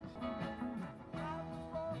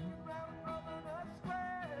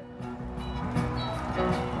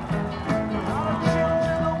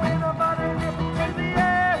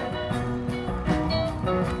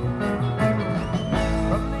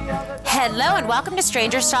Hello and welcome to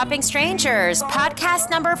Strangers Stopping Strangers,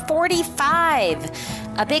 podcast number 45.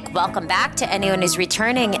 A big welcome back to anyone who's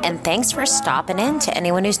returning, and thanks for stopping in to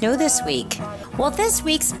anyone who's new this week. Well, this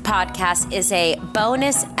week's podcast is a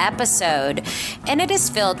bonus episode, and it is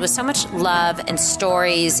filled with so much love and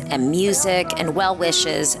stories and music and well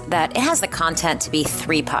wishes that it has the content to be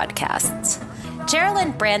 3 podcasts.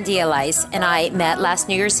 Geraldine Brandy-Elice and I met last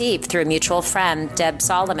New Year's Eve through a mutual friend, Deb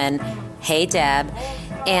Solomon. Hey, Deb.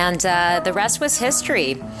 And the rest was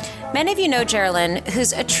history. Many of you know Geraldine,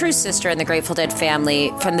 who's a true sister in the Grateful Dead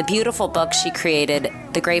family, from the beautiful book she created,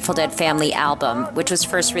 The Grateful Dead Family Album, which was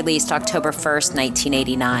first released October 1st,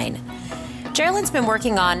 1989. Geraldine's been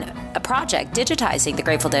working on a project digitizing the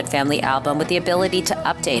Grateful Dead Family Album with the ability to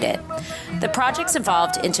update it. The project's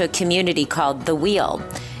evolved into a community called The Wheel,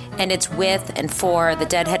 and it's with and for the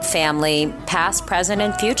Deadhead family, past, present,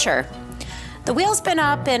 and future. The Wheel's been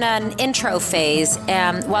up in an intro phase,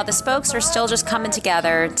 and while the spokes are still just coming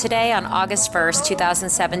together, today on August 1st,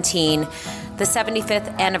 2017, the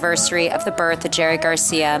 75th anniversary of the birth of Jerry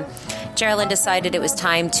Garcia, Geraldine decided it was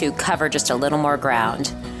time to cover just a little more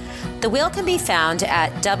ground. The Wheel can be found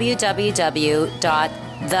at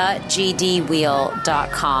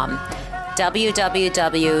www.thegdwheel.com,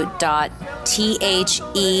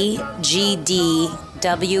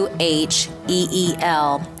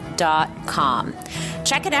 www.thegdwheel.com.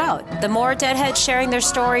 Check it out. The more Deadheads sharing their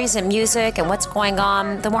stories and music and what's going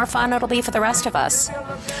on, the more fun it'll be for the rest of us.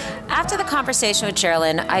 After the conversation with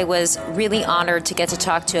Geraldine, I was really honored to get to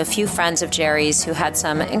talk to a few friends of Jerry's who had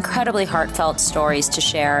some incredibly heartfelt stories to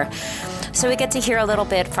share. So we get to hear a little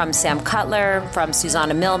bit from Sam Cutler, from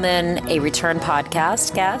Susanna Millman, a return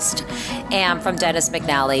podcast guest, and from Dennis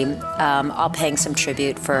McNally, all paying some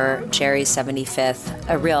tribute for Jerry's 75th.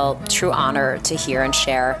 A real true honor to hear and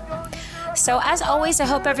share. So as always, I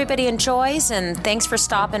hope everybody enjoys, and thanks for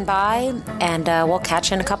stopping by, and we'll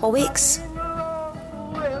catch you in a couple weeks.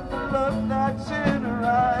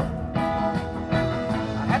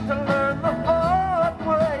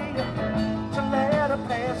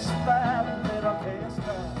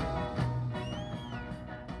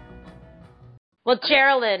 Well,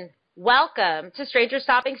 Geraldine, welcome to Strangers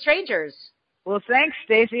Stopping Strangers. Well, thanks,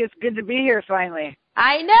 Stacy. It's good to be here finally.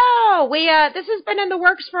 I know. This has been in the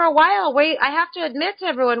works for a while. I have to admit to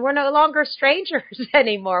everyone, we're no longer strangers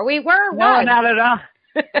anymore. We were once. No, not at all.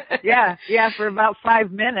 Yeah, for about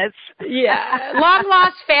 5 minutes. Yeah, long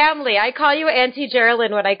lost family. I call you Auntie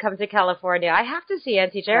Geraldine when I come to California. I have to see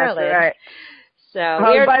Auntie Geraldine. That's right. So,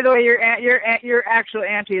 by the way, your actual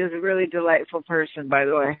auntie is a really delightful person, by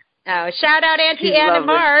the way. Oh, shout out Auntie She's Ann lovely. and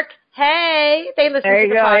Mark. Hey, they listen there to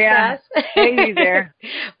the podcast. Yeah. Hey, you there.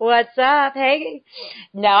 What's up? Hey.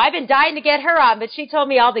 No, I've been dying to get her on, but she told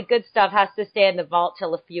me all the good stuff has to stay in the vault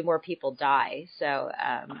till a few more people die. So,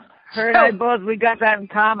 her and I both, we got that in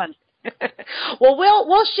common. Well,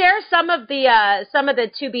 we'll share some of the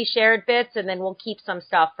to be shared bits, and then we'll keep some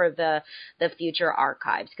stuff for the future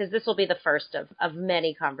archives, because this will be the first of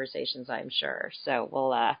many conversations, I'm sure. So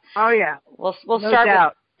we'll oh yeah, we'll no start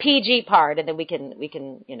doubt. with PG part, and then we can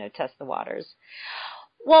test the waters.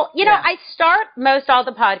 Well, know, I start most all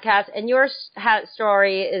the podcasts, and your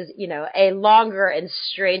story is a longer and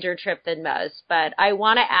stranger trip than most. But I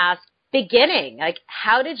want to ask, beginning, like,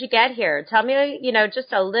 how did you get here? Tell me,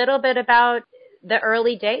 just a little bit about the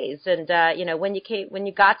early days, and when you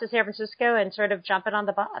got to San Francisco and sort of jumping on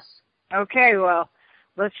the bus. Okay, well,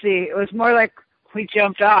 let's see. It was more like we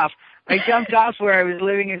jumped off. I jumped off where I was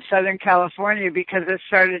living in Southern California because it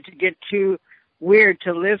started to get too weird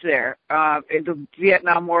to live there. The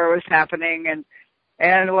Vietnam War was happening, and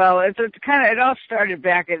well, it all started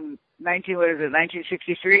back in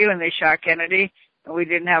 1963 when they shot Kennedy, and we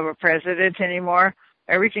didn't have a president anymore.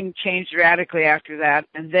 Everything changed radically after that,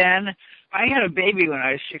 and then I had a baby when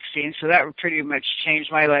I was 16, so that pretty much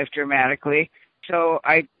changed my life dramatically. So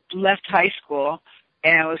I left high school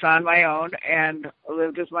and was on my own and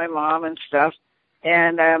lived with my mom and stuff.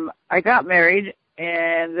 And I got married,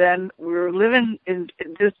 and then we were living in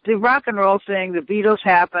this, the rock and roll thing. The Beatles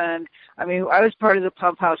happened. I mean, I was part of the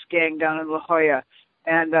Pump House gang down in La Jolla.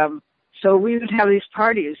 And so we would have these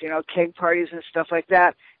parties, keg parties and stuff like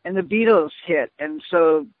that. And the Beatles hit, and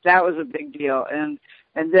so that was a big deal. And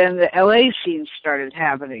then the L.A. scene started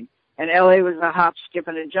happening. And L.A. was a hop, skip,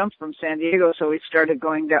 and a jump from San Diego, so we started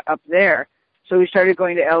going up there. So we started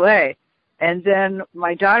going to L.A. And then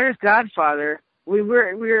my daughter's godfather, we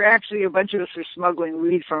were actually, a bunch of us were smuggling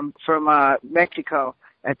weed from Mexico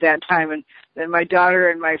at that time. And then my daughter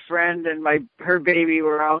and my friend and her baby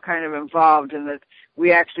were all kind of involved in that.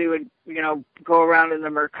 We actually would, go around in the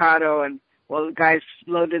Mercado, and, well, the guys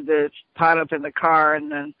loaded the pot up in the car, and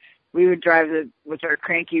then we would drive with our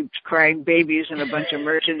cranky crying babies and a bunch of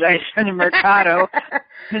merchandise in the Mercado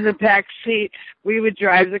in the back seat. We would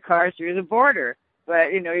drive the car through the border.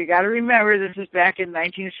 But, you got to remember this is back in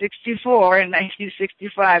 1964 and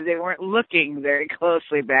 1965. They weren't looking very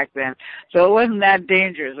closely back then. So it wasn't that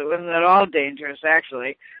dangerous. It wasn't at all dangerous,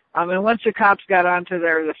 actually. And once the cops got onto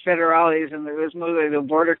the federales, and there was mostly the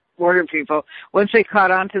border people, once they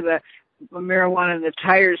caught on to the marijuana and the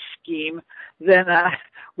tires scheme, then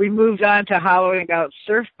we moved on to hollowing out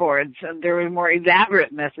surfboards, and there were more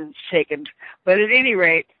elaborate methods taken. But at any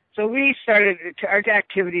rate, so our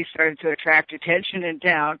activities started to attract attention in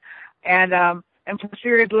town, and plus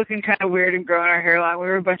we were looking kind of weird and growing our hair long. We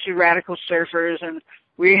were a bunch of radical surfers, and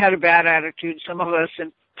we had a bad attitude, some of us,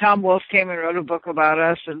 and Tom Wolfe came and wrote a book about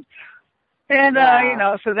us, and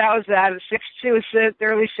wow. So that was that. It was the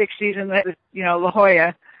early 60s in La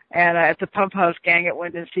Jolla, and at the Pump House Gang at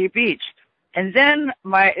Windansea Beach. And then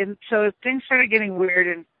so things started getting weird,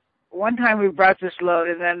 and one time we brought this load,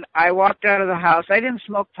 and then I walked out of the house. I didn't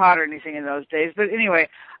smoke pot or anything in those days, but anyway,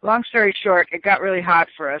 long story short, it got really hot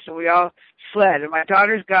for us, and we all fled. And my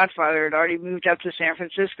daughter's godfather had already moved up to San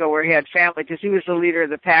Francisco where he had family, because he was the leader of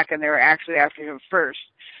the pack, and they were actually after him first.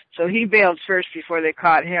 So he bailed first before they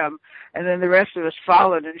caught him, and then the rest of us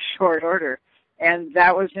followed in short order. And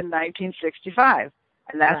that was in 1965.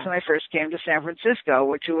 And that's when I first came to San Francisco,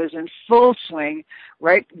 which was in full swing,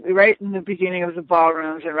 right in the beginning of the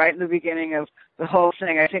ballrooms and right in the beginning of the whole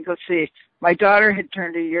thing. I think, my daughter had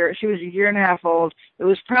turned she was a year and a half old. It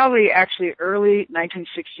was probably actually early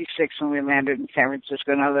 1966 when we landed in San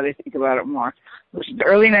Francisco, now that I think about it more. It was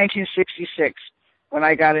early 1966 when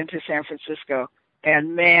I got into San Francisco.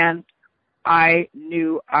 And man, I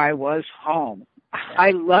knew I was home.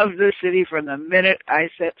 I loved the city from the minute I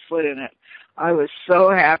set foot in it. I was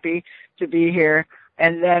so happy to be here.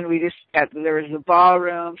 And then there was the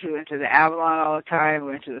ballrooms. We went to the Avalon all the time.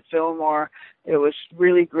 We went to the Fillmore. It was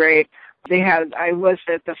really great. I was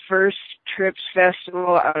at the first Trips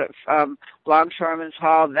Festival out of Longshoremen's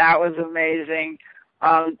Hall. That was amazing.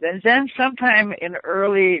 And then sometime in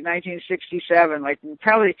early 1967, I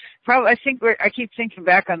keep thinking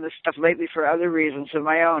back on this stuff lately for other reasons of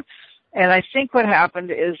my own. And I think what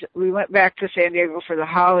happened is we went back to San Diego for the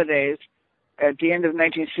holidays at the end of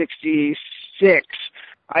 1966.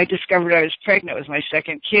 I discovered I was pregnant with my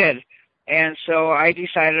second kid. And so I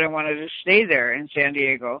decided I wanted to stay there in San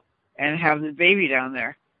Diego and have the baby down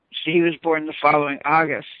there. So he was born the following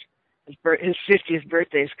August. His 50th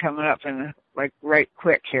birthday is coming up right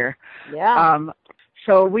quick here. Yeah.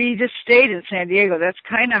 So we just stayed in San Diego. That's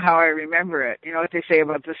kind of how I remember it. You know what they say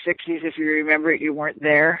about the 60s, if you remember it, you weren't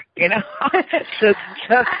there, I'm sitting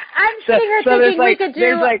here thinking we could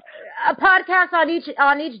do a podcast on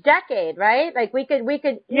each decade, right? Like we could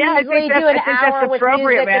easily do an hour with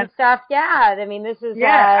music and stuff. Yeah, I mean, this is... Yeah,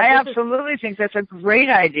 I absolutely think that's a great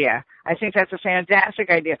idea. I think that's a fantastic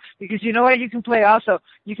idea. Because you know what you can play also?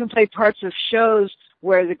 You can play parts of shows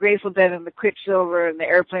where the Grateful Dead and the Quicksilver and the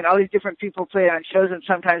Airplane, all these different people played on shows, and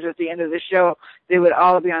sometimes at the end of the show, they would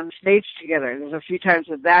all be on stage together. There's a few times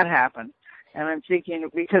that happened. And I'm thinking,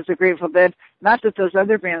 because the Grateful Dead, not that those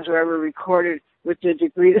other bands were ever recorded with the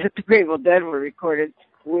degree that the Grateful Dead were recorded,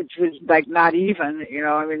 which was not even,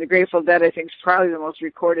 I mean, the Grateful Dead, I think, is probably the most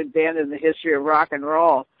recorded band in the history of rock and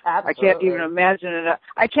roll. Absolutely. I can't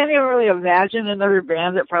even really imagine another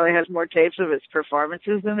band that probably has more tapes of its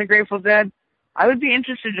performances than the Grateful Dead. I would be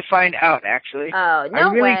interested to find out, actually. Oh,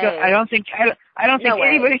 no way. I don't think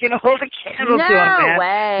anybody can hold a candle to them,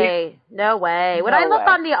 man. No way. When I look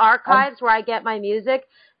on the archives where I get my music,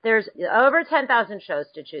 there's over 10,000 shows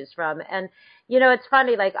to choose from. And, it's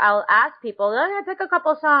funny, I'll ask people, pick a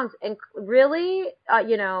couple songs. And really,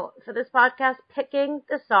 for this podcast, picking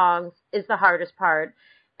the songs is the hardest part.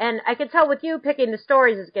 And I can tell with you, picking the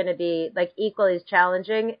stories is going to be, equally as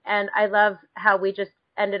challenging. And I love how we just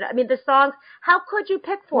the songs, how could you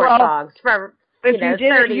pick four songs from, 30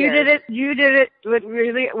 years? You did it. What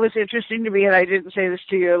really was interesting to me, and I didn't say this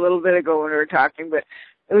to you a little bit ago when we were talking, but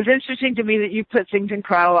it was interesting to me that you put things in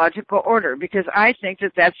chronological order, because I think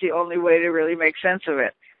that that's the only way to really make sense of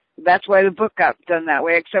it. That's why the book got done that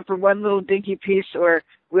way, except for one little dinky piece where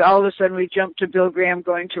all of a sudden we jumped to Bill Graham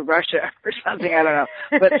going to Russia or something, I don't know.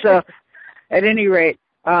 But so, at any rate,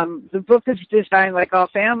 the book is designed like all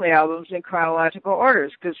family albums in chronological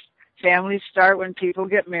orders, because families start when people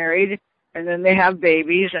get married, and then they have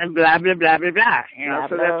babies, and blah, blah, blah, blah, blah.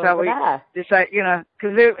 So that's how we decide,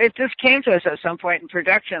 because it just came to us at some point in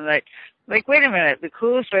production, like, wait a minute, the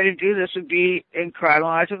coolest way to do this would be in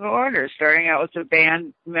chronological order, starting out with the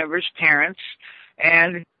band members' parents,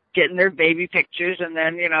 and getting their baby pictures, and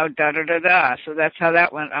then, da-da-da-da. So that's how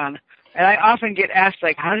that went on. And I often get asked,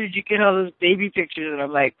 like, how did you get all those baby pictures? And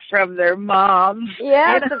I'm like, from their moms.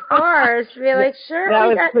 Yes, of course. You're like, sure. That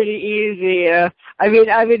was pretty easy.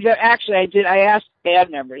 Actually, I asked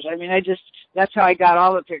band members. That's how I got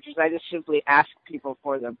all the pictures. I just simply asked people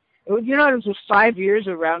for them. It was just 5 years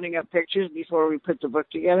of rounding up pictures before we put the book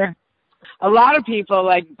together. A lot of people,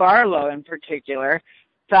 like Barlow in particular,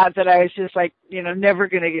 thought that I was just never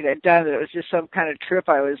going to get it done. That it was just some kind of trip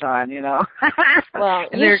I was on, Well,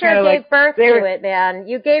 you sure gave birth to it, man.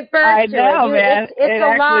 You gave birth to it. I know, man. It's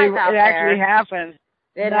alive out there. It actually happened.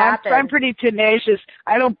 It happened. I'm pretty tenacious.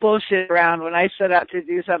 I don't bullshit around. When I set out to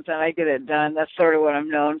do something, I get it done. That's sort of what I'm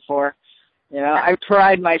known for. I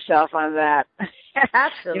pride myself on that.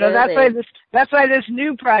 Absolutely. That's why this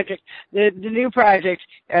new project, the new project,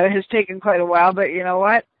 has taken quite a while. But you know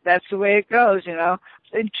what? That's the way it goes.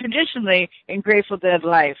 And traditionally, in Grateful Dead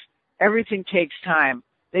life, everything takes time.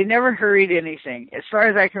 They never hurried anything. As far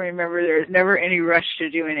as I can remember, there was never any rush to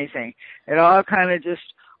do anything. It all kind of just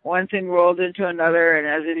one thing rolled into another, and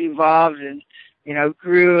as it evolved and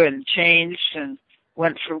grew and changed and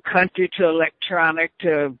went from country to electronic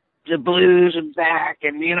to the blues and back,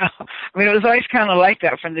 and it was always kind of like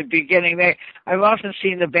that from the beginning. I've often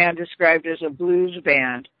seen the band described as a blues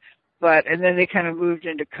band, and then they kind of moved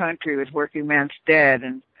into country with Working Man's Dead,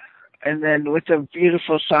 and then with the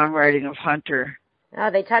beautiful songwriting of Hunter.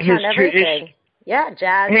 Oh, they touch on everything. Yeah,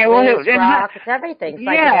 jazz, blues, rock, it's everything.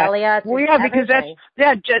 Psychedelia, because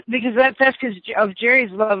that's because of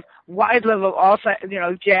Jerry's wide love of all,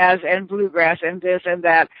 jazz and bluegrass and this and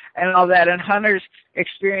that and all that, and Hunter's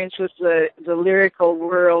experience with the lyrical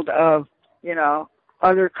world of,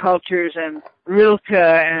 other cultures and Rilke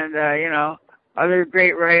and, other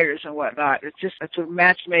great writers and whatnot. It's a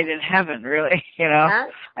match made in heaven, really,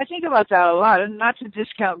 I think about that a lot, and not to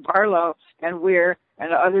discount Barlow and Weir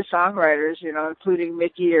and the other songwriters, including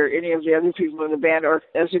Mickey or any of the other people in the band, or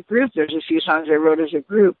as a group. There's a few songs I wrote as a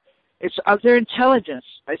group. It's their intelligence,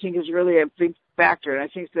 I think, is really a big factor. And I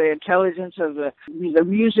think the intelligence of the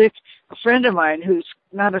music. A friend of mine who's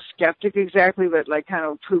not a skeptic exactly, but kind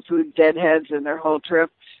of poo-pooed Deadheads and their whole trip,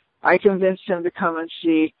 I convinced him to come and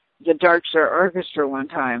see the Dark Star Orchestra one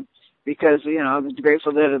time because, the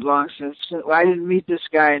Grateful Dead had long since. I didn't meet this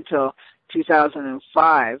guy until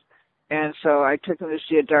 2005. And so I took him to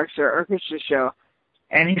see a Dark Star Orchestra show.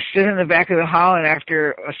 And he stood in the back of the hall, and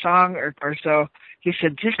after a song or so, he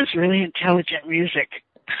said, "This is really intelligent music."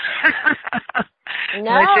 No, and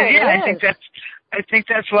I said, "Yeah, I think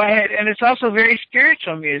that's why, and it's also very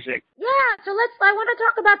spiritual music." Yeah, so I want to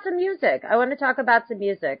talk about some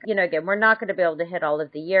music. Again, we're not going to be able to hit all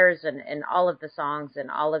of the years and all of the songs and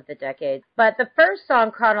all of the decades. But the first song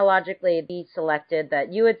chronologically be selected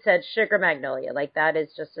that you had said Sugar Magnolia, that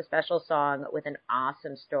is just a special song with an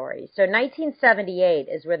awesome story. So 1978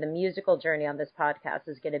 is where the musical journey on this podcast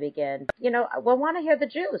is going to begin. We want to hear the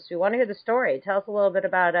juice. We want to hear the story. Tell us a little bit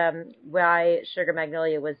about why Sugar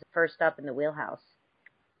Magnolia was first up in the wheelhouse.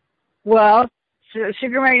 Well,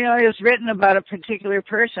 Sugar Magnolia is written about a particular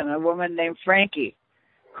person, a woman named Frankie,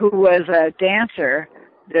 who was a dancer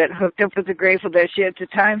that hooked up with the Grateful Dead. At the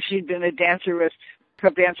time, she'd been a dancer with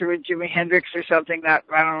Jimi Hendrix or something. I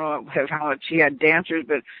don't know how much she had dancers,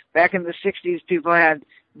 but back in the 60s, people had,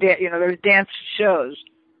 there was dance shows.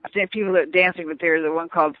 I think people that dancing, but there was the one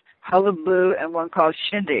called Hullabaloo and one called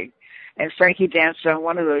Shindig. And Frankie danced on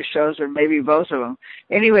one of those shows, or maybe both of them.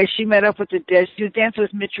 Anyway, she met up with the Dead. She danced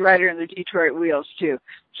with Mitch Ryder and the Detroit Wheels, too.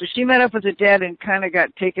 So she met up with the Dead and kind of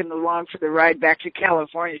got taken along for the ride back to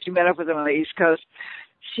California. She met up with them on the East Coast.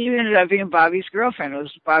 She ended up being Bobby's girlfriend. It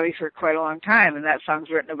was Bobby for quite a long time, and that song's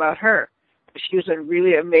written about her. She was a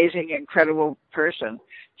really amazing, incredible person.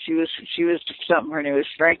 She was something. Her name was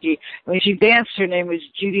Frankie. When she danced, her name was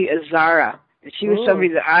Judy Azara. And she was somebody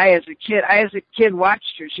that I as a kid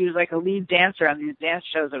watched her. She was like a lead dancer on these dance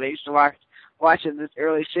shows that I used to watch in the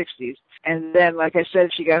early 60s. And then, like I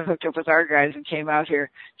said, she got hooked up with our guys and came out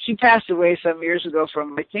here. She passed away some years ago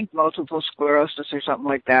from, I think, multiple sclerosis or something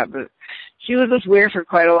like that. But she was with Weir for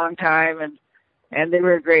quite a long time, and they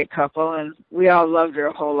were a great couple, and we all loved her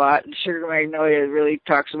a whole lot. And Sugar Magnolia really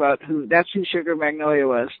talks about that's who Sugar Magnolia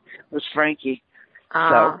was Frankie.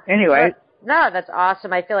 So, anyway. No, that's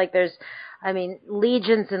awesome. I feel like there's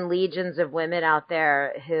legions and legions of women out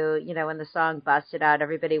there who, when the song busted out,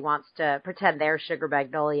 everybody wants to pretend they're Sugar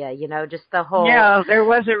Magnolia, just the whole. Yeah, there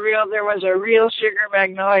was a real Sugar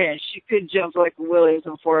Magnolia, and she could jump like Williams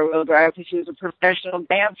in four-wheel drive because she was a professional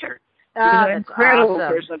dancer. She was an incredible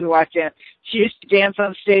person to watch. She used to dance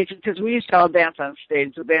on stage because we used to all dance on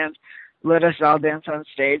stage. The band let us all dance on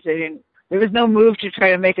stage. They there was no move to try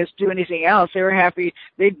to make us do anything else. They were happy.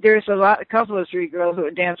 There's a couple of three girls who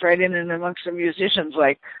would dance right in and amongst the musicians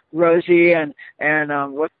like Rosie and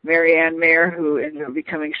Marianne Mayer, who ended up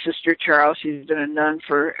becoming Sister Charles. She's been a nun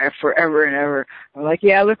for forever and ever. I'm like,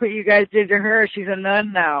 yeah, look what you guys did to her. She's a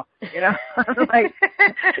nun now, you know. Like,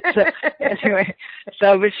 so anyway,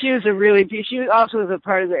 but she was also a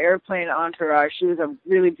part of the Airplane entourage. She was a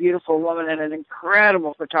really beautiful woman and an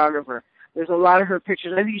incredible photographer. There's a lot of her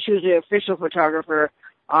pictures. I think she was the official photographer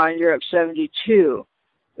on Europe 72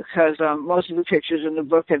 because most of the pictures in the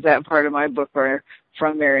book, at that part of my book, are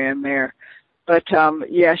from Marianne Mayer. But,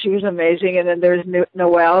 yeah, she was amazing. And then there's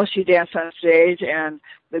Noelle. She danced on stage. And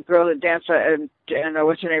the girl that danced on,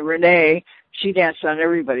 what's her name, Renee, she danced on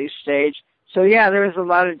everybody's stage. So, yeah, there was a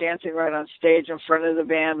lot of dancing right on stage, in front of the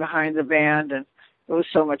band, behind the band. And it was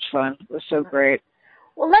so much fun. It was so great.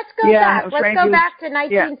 Well, let's go back. Let's go back to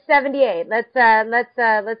 1978. Yeah.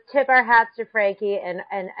 Let's tip our hats to Frankie and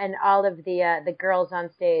all of the girls on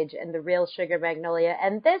stage and the real Sugar Magnolia.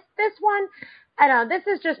 And this one, I don't know, this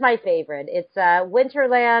is just my favorite. It's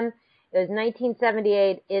Winterland. It was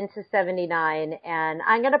 1978 into 79, and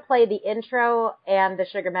I'm gonna play the intro and the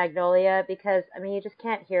Sugar Magnolia because I mean you just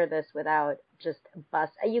can't hear this without just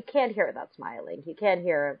bust. You can't hear it without smiling. You can't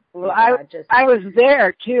hear. Well, I was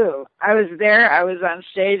there too. I was there. I was on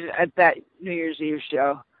stage at that New Year's Eve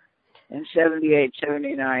show in 78,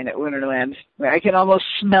 79 at Winterland. I can almost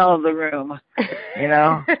smell the room. You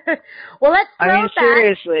know. Well, let's throw back.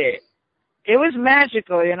 Seriously. It was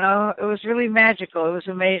magical, you know. It was really magical. It was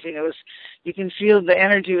amazing. You can feel the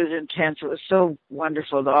energy was intense. It was so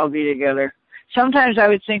wonderful to all be together. Sometimes I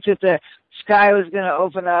would think that the sky was going to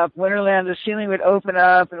open up, Winterland, the ceiling would open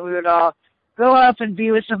up, and we would all go up and be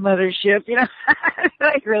with the mothership, you know,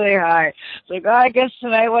 like really high. It's like, oh, I guess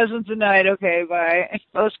tonight wasn't the night. Okay, bye.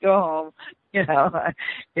 Let's go home. You know,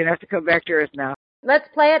 you have to come back to Earth now. Let's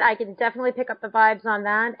play it. I can definitely pick up the vibes on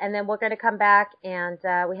that. And then we're going to come back and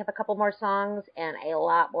we have a couple more songs and a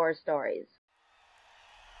lot more stories.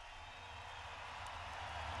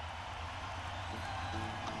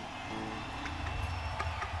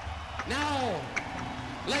 Now,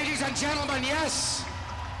 ladies and gentlemen, yes,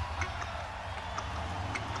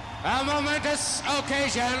 a momentous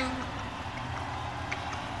occasion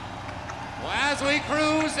as we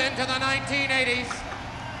cruise into the 1980s.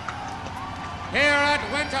 Here at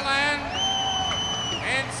Winterland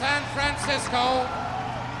in San Francisco,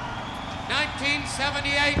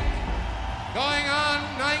 1978, going on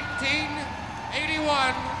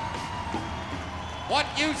 1981. What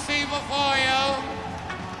you see before you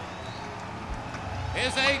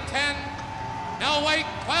is a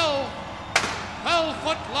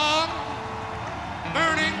 12-foot long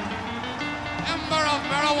burning ember of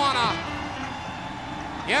marijuana.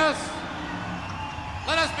 Yes.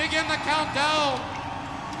 Let us begin the countdown.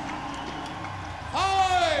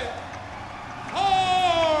 5,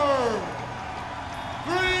 4,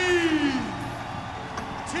 3,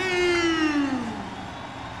 2,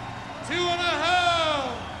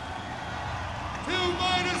 2.5, 2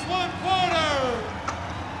 minus 1/4,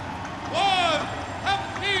 1.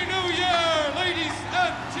 Happy New Year, ladies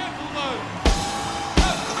and gentlemen.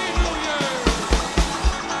 Happy New Year.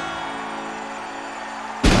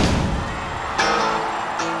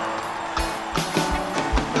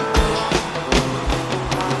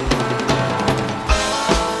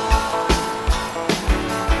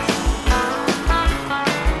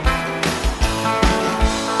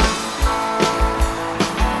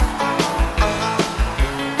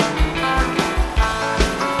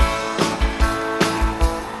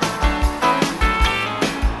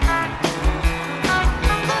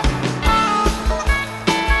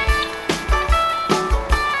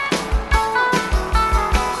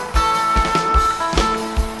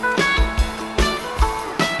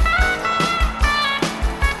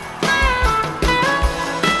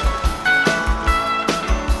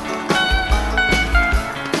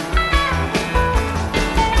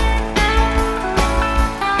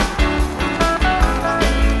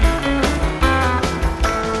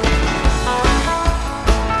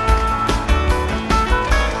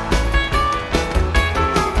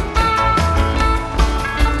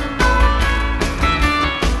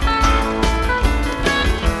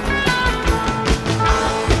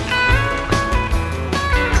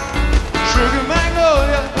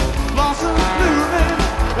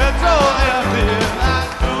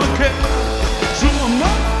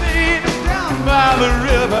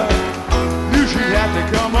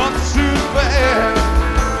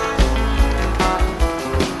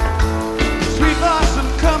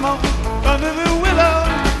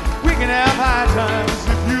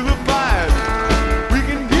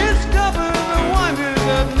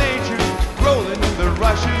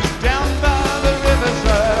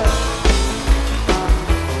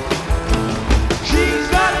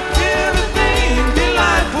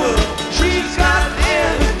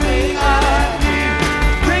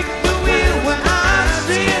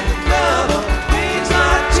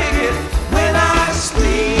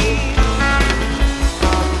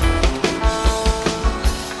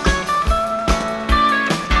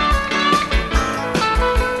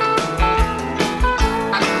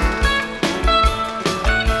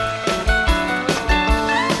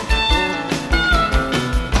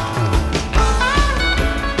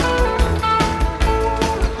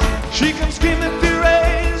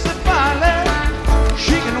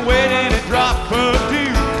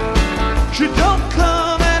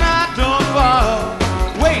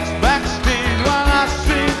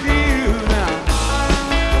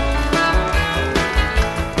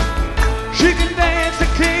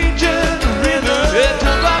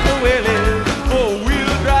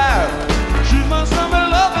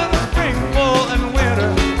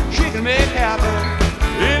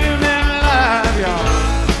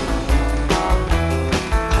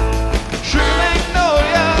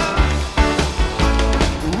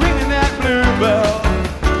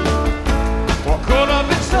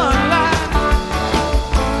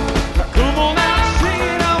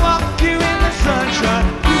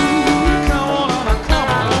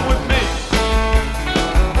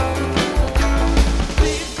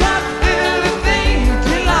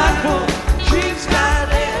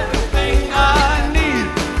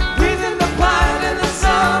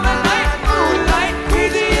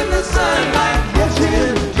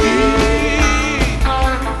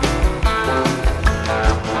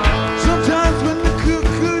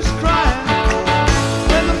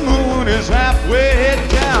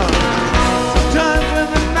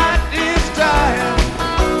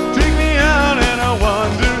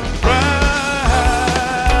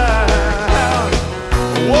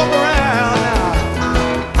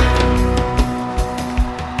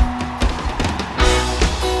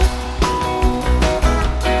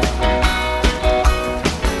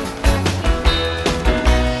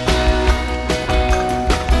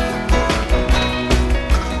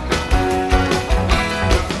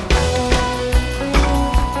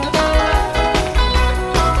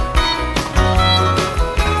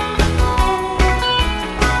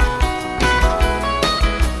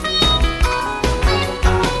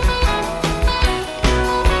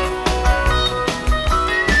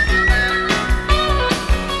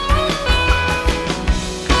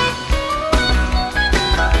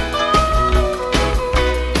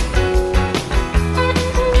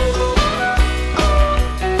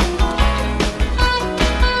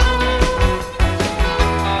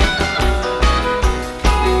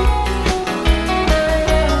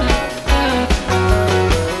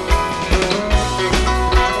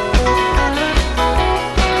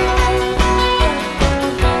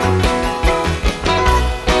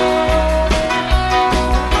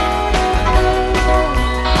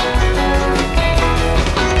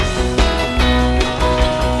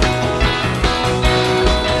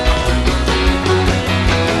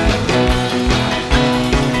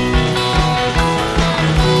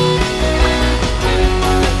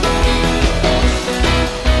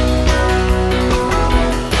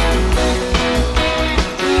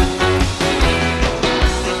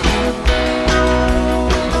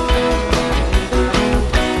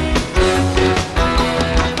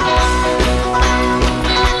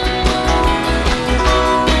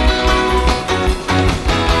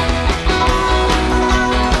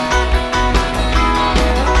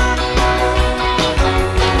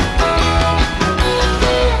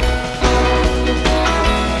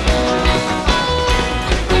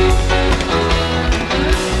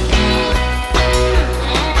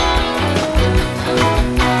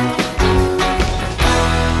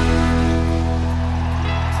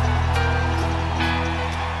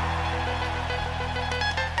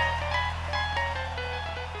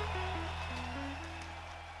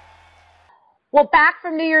 back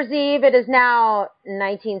from New Year's Eve. It is now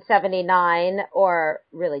 1979, or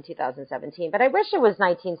really 2017, but I wish it was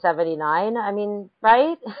 1979. I mean,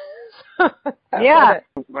 right? Yeah.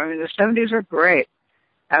 I mean, the 70s were great.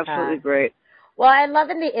 Absolutely great. Well, I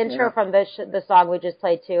love in the intro from the song we just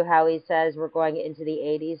played too, how he says we're going into the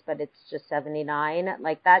 80s, but it's just 79.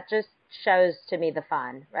 Like, that just shows to me the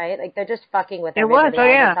fun, right? Like, they're just fucking with everybody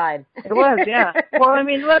all the time. It was, yeah. Well, I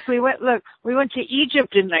mean, look, we went to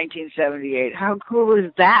Egypt in 1978. How cool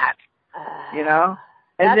was that? You know?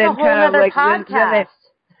 And that's then a whole other podcast.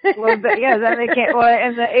 Then they can't. Well,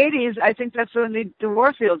 in the 80s, I think that's when the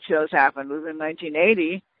Warfield shows happened. It was in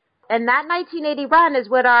 1980. And that 1980 run is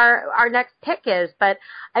what our next pick is. But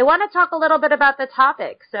I want to talk a little bit about the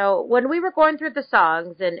topic. So when we were going through the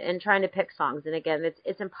songs and trying to pick songs, and again,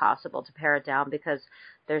 it's impossible to pare it down because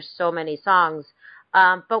there's so many songs.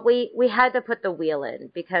 But we had to put the wheel in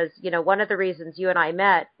because, you know, one of the reasons you and I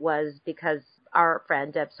met was because our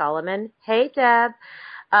friend Deb Solomon, hey Deb,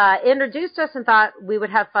 introduced us and thought we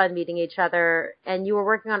would have fun meeting each other. And you were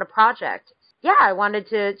working on a project. Yeah, I wanted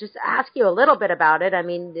to just ask you a little bit about it. I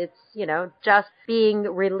mean, it's, you know, just being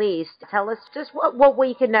released. Tell us just what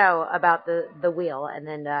we can know about the wheel, and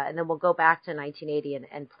then we'll go back to 1980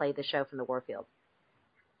 and play the show from the Warfield.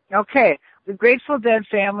 Okay. The Grateful Dead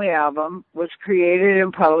Family album was created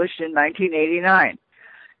and published in 1989.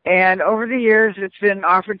 And over the years, it's been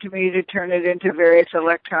offered to me to turn it into various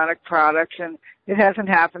electronic products, and it hasn't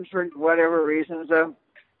happened for whatever reasons.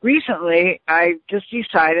 Recently, I just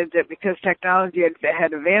decided that because technology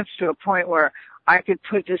had advanced to a point where I could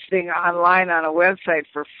put this thing online on a website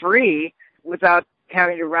for free without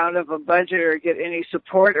having to round up a budget or get any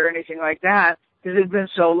support or anything like that, because it had been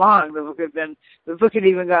so long. The book had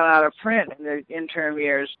even gone out of print in the interim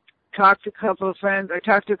years. I talked to a couple of friends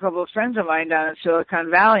of mine down in Silicon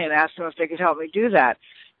Valley and asked them if they could help me do that.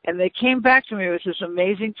 And they came back to me with this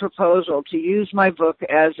amazing proposal to use my book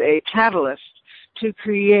as a catalyst to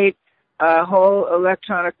create a whole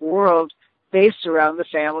electronic world based around the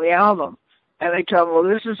family album. And I told them, well,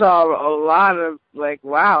 this is all a lot of, like,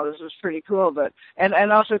 wow, this is pretty cool. But and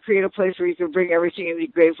also create a place where you could bring everything in the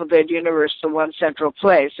Grateful Dead universe to one central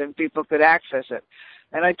place and people could access it.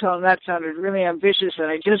 And I told them that sounded really ambitious, and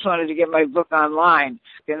I just wanted to get my book online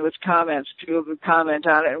and with comments. People could comment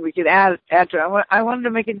on it, and we could add to it. I wanted to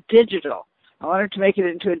make it digital. I wanted to make it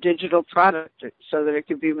into a digital product so that it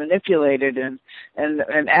could be manipulated and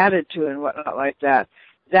added to and whatnot like that.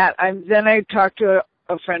 Then I talked to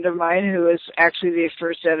a friend of mine who was actually the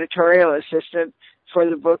first editorial assistant for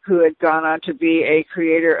the book, who had gone on to be a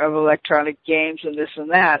creator of electronic games and this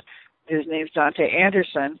and that. His name's Dante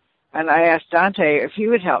Anderson. And I asked Dante if he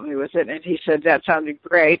would help me with it, and he said that sounded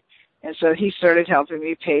great. And so he started helping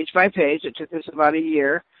me page by page. It took us about a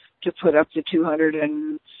year to put up the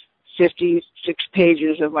 256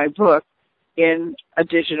 pages of my book in a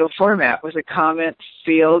digital format with a comment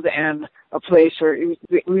field and a place where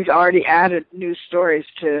we've already added new stories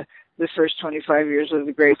to the first 25 years of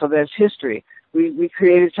the Grateful Dead's history. We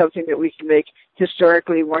created something that we can make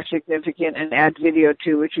historically more significant and add video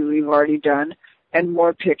to, which we've already done, and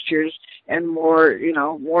more pictures and more,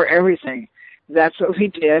 more everything. That's what we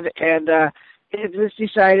did. And it was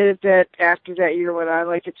decided that after that year went on,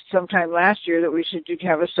 like it's sometime last year, that we should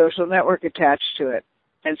have a social network attached to it.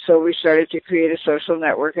 And so we started to create a social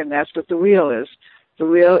network, and that's what the Wheel is. The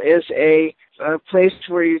Wheel is a place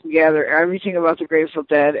where you can gather everything about the Grateful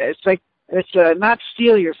Dead. It's not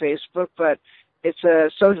steal your Facebook, but it's a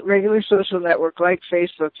regular social network like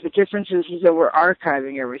Facebook. The difference is that we're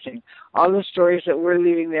archiving everything. All the stories that we're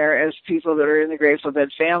leaving there as people that are in the Grateful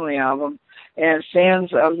Dead Family album and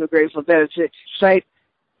fans of the Grateful Dead. It's a site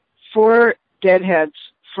for Deadheads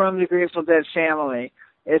from the Grateful Dead family.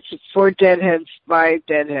 It's for Deadheads by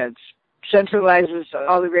Deadheads. Centralizes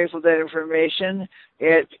all the Grateful Dead information.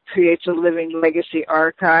 It creates a living legacy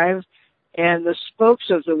archive. And the spokes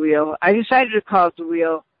of the Wheel, I decided to call it the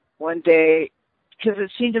Wheel one day because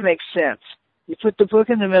it seemed to make sense. You put the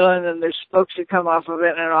book in the middle, and then there's spokes that come off of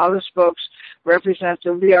it, and all the spokes represent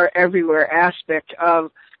the We Are Everywhere aspect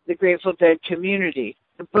of the Grateful Dead community.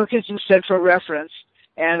 The book is a central reference,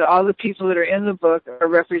 and all the people that are in the book are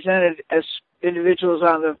represented as individuals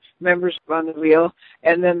members on the Wheel,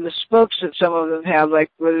 and then the spokes that some of them have,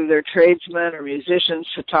 like whether they're tradesmen or musicians,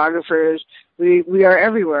 photographers, we are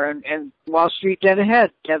everywhere. And Wall Street Dead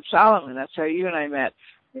Ahead, Deb Solomon, that's how you and I met.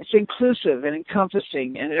 It's inclusive and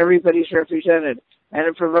encompassing, and everybody's represented, and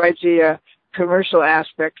it provides the commercial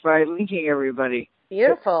aspect by linking everybody.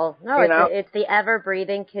 Beautiful. No, it's the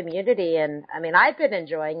ever-breathing community, and I mean, I've been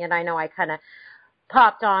enjoying it. I know I kind of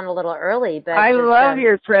popped on a little early, but I love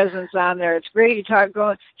your presence on there. It's great. You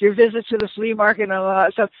going your visit to the flea market and all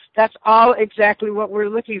that stuff. That's all exactly what we're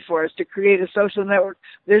looking for, is to create a social network.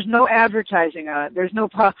 There's no advertising on it. There's no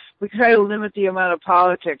we try to limit the amount of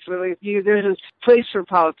politics. There's a place for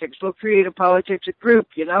politics. We'll create a politics group.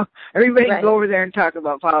 Everybody can go over there and talk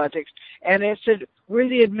about politics. And it said we're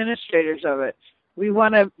the administrators of it. We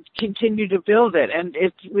want to continue to build it, and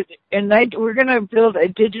we're going to build a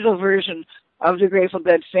digital version of the Grateful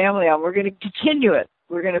Dead family album. We're going to continue it.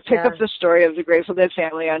 We're going to pick up the story of the Grateful Dead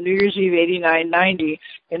family on New Year's Eve 89-90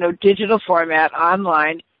 in a digital format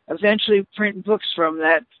online, eventually print books from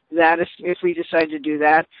that if we decide to do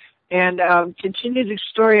that, and continue the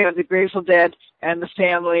story of the Grateful Dead and the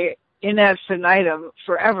family in ad infinitum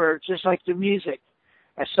forever, just like the music.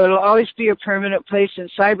 So it'll always be a permanent place in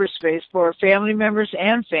cyberspace for family members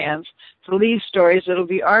and fans to leave stories that'll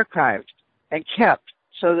be archived and kept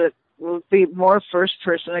so that will be more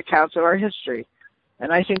first-person accounts of our history.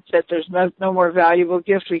 And I think that there's no more valuable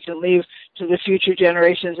gift we can leave to the future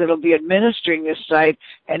generations that will be administering this site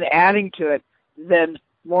and adding to it than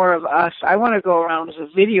more of us. I want to go around with a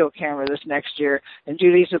video camera this next year and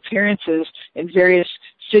do these appearances in various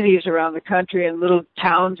cities around the country and little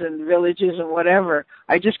towns and villages and whatever.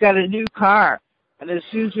 I just got a new car, and a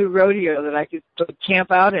Suzu Rodeo that I could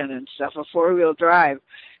camp out in and stuff, a four-wheel drive.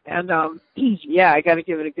 And, I got to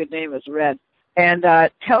give it a good name. It's Red. And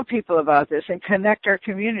tell people about this and connect our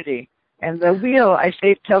community. And the wheel,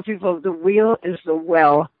 tell people the wheel is the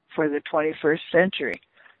well for the 21st century.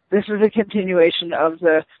 This is a continuation of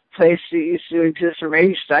the place that used to exist from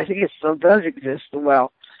ages. I think it still does exist, the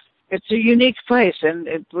well. It's a unique place,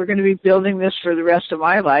 and we're going to be building this for the rest of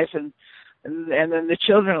my life, and then the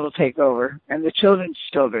children will take over, and the children's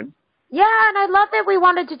children. Yeah, and I love that we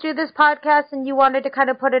wanted to do this podcast, and you wanted to kind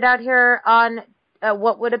of put it out here on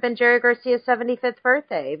what would have been Jerry Garcia's 75th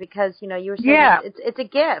birthday, because, you were saying it's a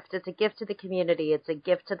gift. It's a gift to the community. It's a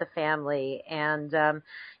gift to the family. And,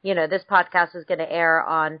 this podcast is going to air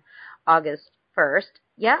on August 1st.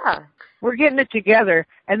 Yeah. We're getting it together.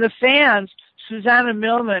 And the fans, Susanna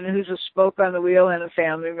Millman, who's a spoke on the wheel and a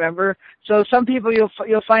family member. So some people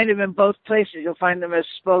you'll find them in both places. You'll find them as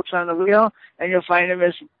spokes on the wheel, and you'll find them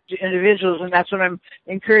as individuals, and that's what I'm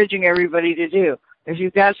encouraging everybody to do. If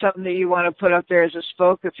you've got something that you want to put up there as a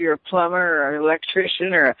spoke, if you're a plumber or an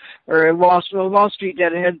electrician or a Wall Street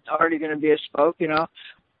Deadhead already going to be a spoke,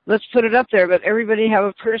 let's put it up there. But everybody have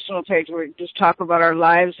a personal page where we just talk about our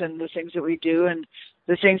lives and the things that we do and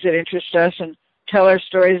the things that interest us, and tell our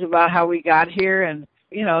stories about how we got here, and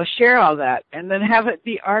share all that, and then have it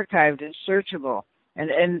be archived and searchable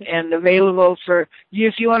and available for you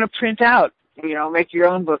if you want to print out. Make your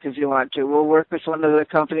own book if you want to. We'll work with one of the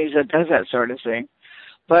companies that does that sort of thing.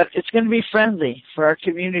 But it's going to be friendly for our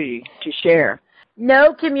community to share.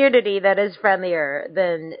 No community that is friendlier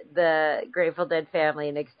than the Grateful Dead family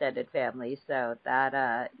and extended family. So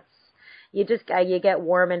that you get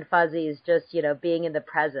warm and fuzzies just being in the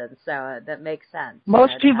presence. So that makes sense.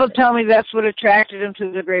 Most people tell me that's what attracted them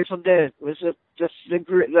to the Grateful Dead was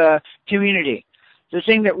the community. The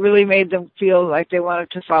thing that really made them feel like they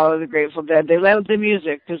wanted to follow the Grateful Dead. They loved the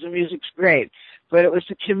music because the music's great, but it was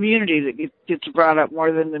the community that gets brought up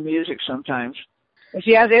more than the music sometimes. If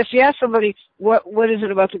you ask somebody what is it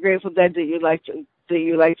about the Grateful Dead that you like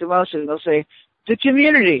the most, and they'll say the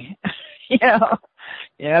community,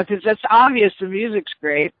 because that's obvious. The music's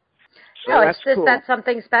great. So no, it's just cool. That's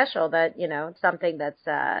something special that, something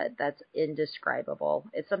that's indescribable.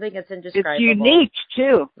 It's something that's indescribable. It's unique,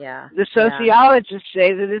 too. Yeah. The sociologists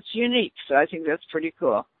say that it's unique, so I think that's pretty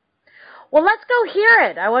cool. Well, let's go hear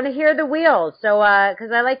it. I want to hear the wheels. So,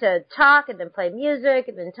 because I like to talk and then play music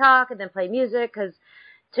and then talk and then play music, because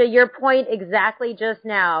to your point exactly just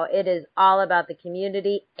now, it is all about the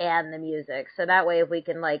community and the music. So that way, if we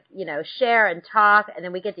can share and talk, and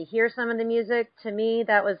then we get to hear some of the music, to me,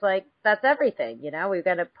 that was that's everything. We've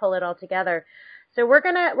got to pull it all together. So we're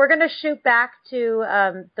gonna shoot back to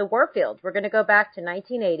the Warfield. We're gonna go back to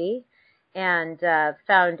 1980, and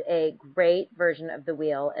found a great version of the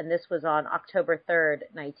wheel, and this was on October 3rd,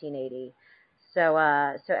 1980. So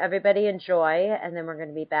everybody enjoy, and then we're going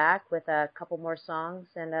to be back with a couple more songs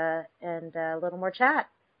and a little more chat.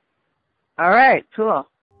 All right, cool.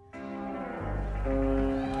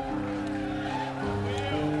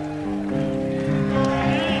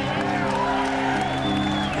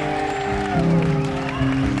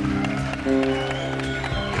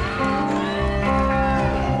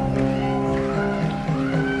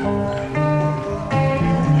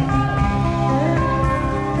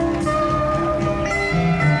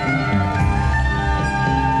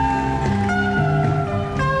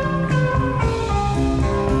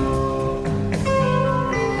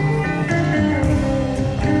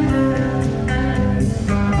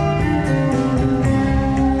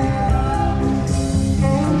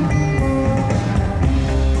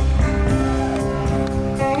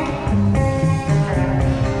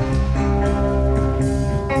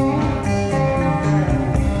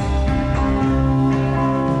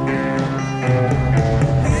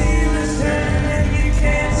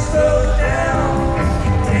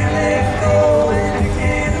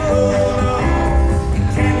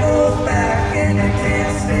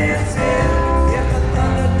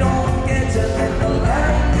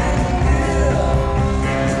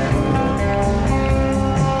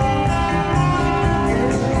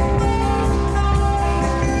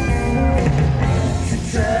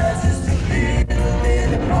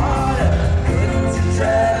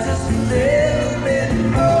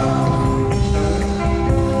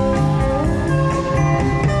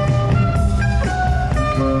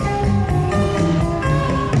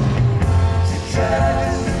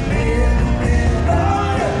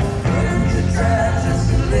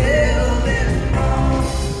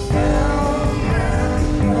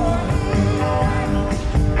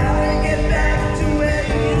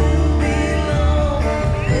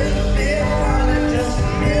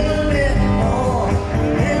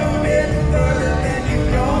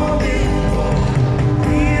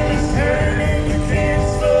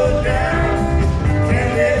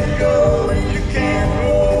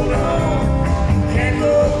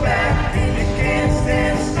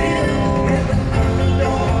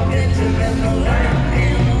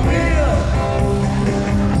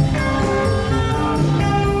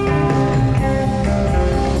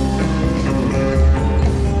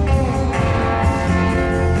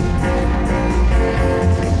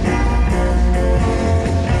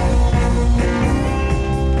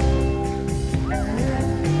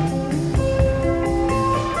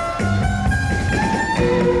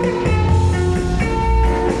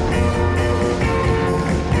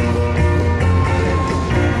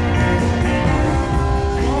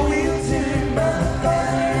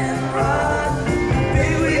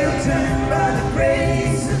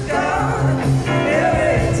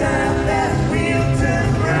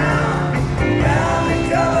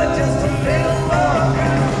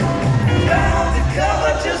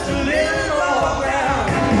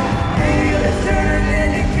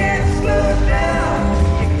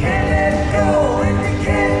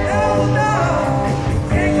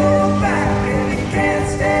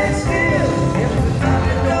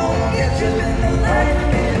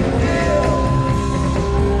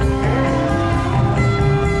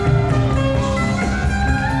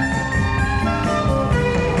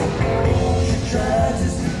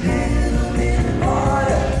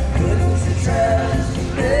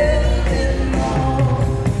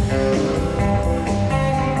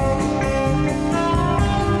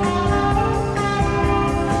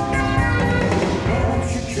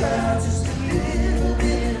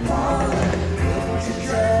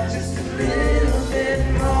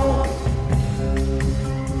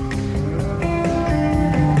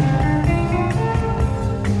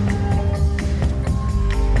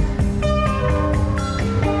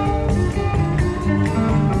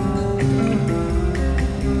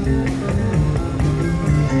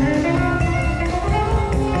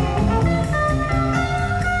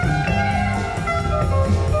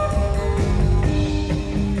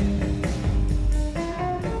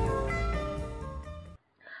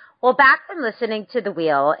 Well, back from listening to The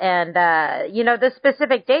Wheel, and, the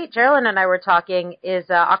specific date, Geraldine and I were talking, is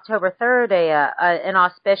October 3rd, an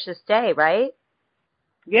auspicious day, right?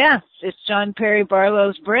 Yeah, it's John Perry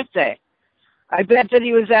Barlow's birthday. I bet that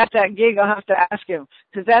he was at that gig. I'll have to ask him,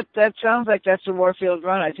 because that sounds like that's the Warfield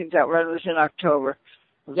run. I think that run was in October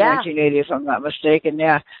of 1980, if I'm not mistaken.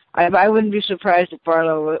 Yeah, I wouldn't be surprised if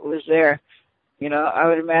Barlow was there. I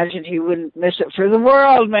would imagine he wouldn't miss it for the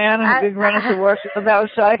world, man. A big run at the Warfield. That was,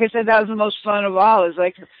 like I said, that was the most fun of all. It was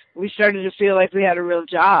like we started to feel like we had a real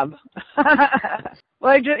job.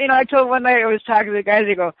 Well, I told one night I was talking to the guys.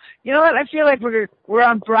 They go, you know what? I feel like we're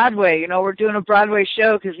on Broadway. We're doing a Broadway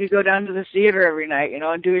show because we go down to the theater every night,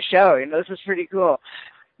 and do a show. This is pretty cool.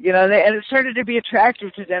 And it started to be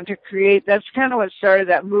attractive to them to create. That's kind of what started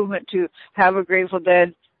that movement to have a Grateful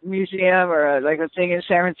Dead museum or like a thing in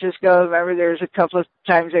San Francisco. Remember, there was a couple of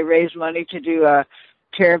times they raised money to do a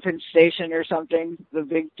Terrapin Station or something. The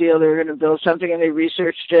big deal, they were going to build something, and they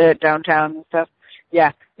researched it downtown and stuff.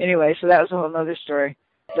 Yeah. Anyway, so that was a whole other story.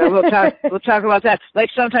 So we'll talk about that. Like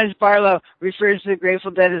sometimes Barlow refers to the Grateful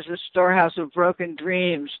Dead as the storehouse of broken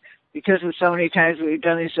dreams because of so many times we've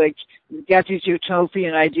done these, like, we've got these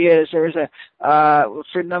utopian ideas. There was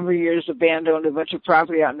for a number of years, the band owned a bunch of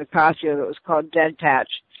property out in Nicasio that was called Dead Patch.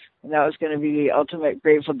 And that was going to be the ultimate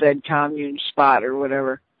Grateful Dead commune spot or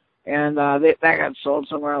whatever. And that got sold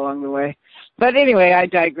somewhere along the way. But anyway, I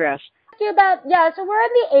digress. So we're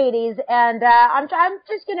in the 80s, and I'm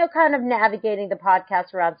just, kind of navigating the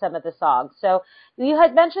podcast around some of the songs. So you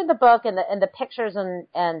had mentioned the book and the pictures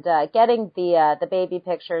and getting the baby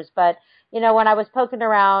pictures, but when I was poking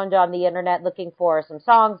around on the internet looking for some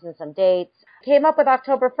songs and some dates, came up with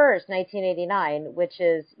October 1st, 1989, which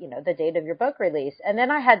is, the date of your book release. And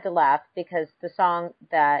then I had to laugh because the song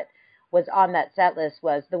that was on that set list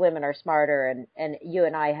was The Women Are Smarter. And you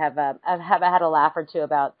and I have had a laugh or two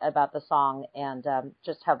about the song and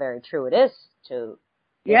just how very true it is to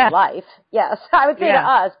in life. Yes, I would say to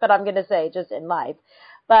us, but I'm going to say just in life.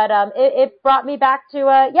 But it brought me back to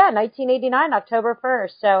 1989, October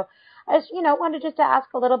 1st. So I just, wanted just to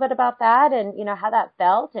ask a little bit about that and, how that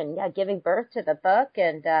felt and giving birth to the book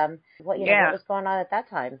and what was going on at that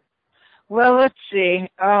time. Well, let's see.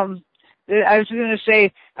 I was going to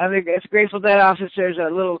say, at the Grateful Dead office, there's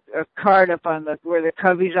a card up on where the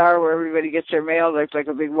cubbies are, where everybody gets their mail. There's like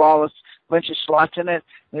a big wall with a bunch of slots in it.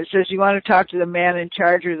 And it says, you want to talk to the man in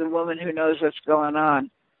charge or the woman who knows what's going on.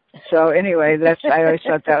 So anyway, I always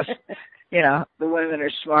thought that was, the women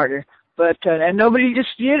are smarter. But, and nobody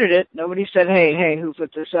disputed it. Nobody said, hey, who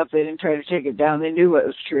put this up? They didn't try to take it down. They knew what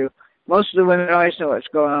was true. Most of the women always know what's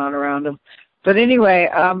going on around them. But anyway,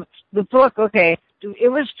 the book,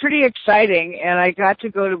 it was pretty exciting, and I got to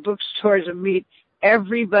go to bookstores and meet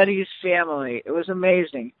everybody's family. It was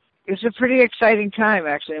amazing. It was a pretty exciting time,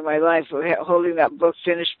 actually, in my life, holding that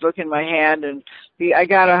finished book in my hand. And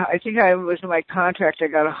I think I was in my contract, I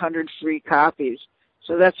got 100 free copies.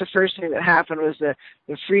 So that's the first thing that happened was the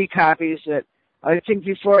free copies that I think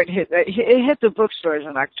before it hit the bookstores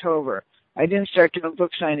in October. I didn't start doing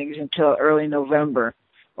book signings until early November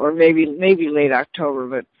or maybe late October,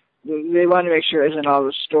 but they want to make sure it was in all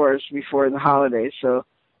the stores before the holidays. So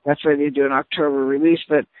that's why they do an October release.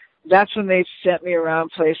 But that's when they sent me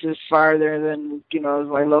around places farther than,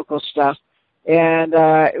 my local stuff. And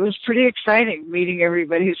it was pretty exciting meeting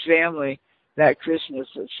everybody's family that Christmas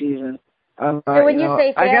season. So when you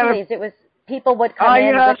say families, it was people would come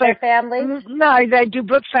in with their families? No, I do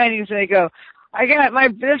book signings and they go,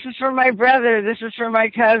 this is for my brother, this is for my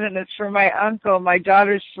cousin, it's for my uncle, my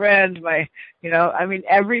daughter's friend,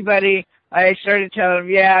 everybody. I started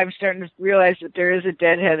telling them, I'm starting to realize that there is a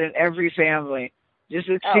deadhead in every family. Just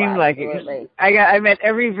it seemed like it. I met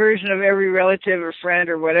every version of every relative or friend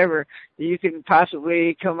or whatever that you can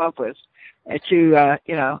possibly come up with.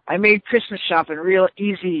 I made Christmas shopping real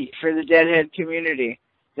easy for the Deadhead community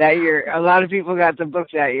that year. A lot of people got the book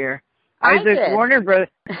that year. Warner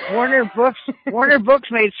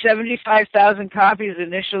Books made 75,000 copies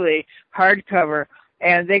initially, hardcover,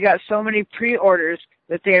 and they got so many pre-orders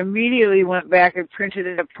that they immediately went back and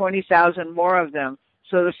printed up 20,000 more of them.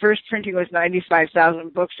 So the first printing was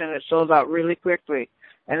 95,000 books, and it sold out really quickly.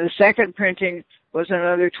 And the second printing was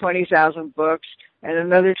another 20,000 books and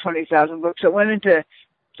another 20,000 books. So it went into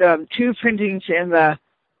 2 printings in the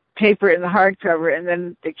paper in the hardcover, and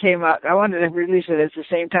then it came out. I wanted to release it at the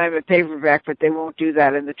same time in paperback, but they won't do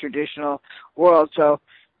that in the traditional world. So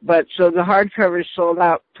the hardcovers sold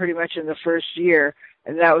out pretty much in the first year,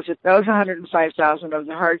 and that was 105,000 of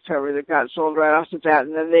the hardcover that got sold right off the bat,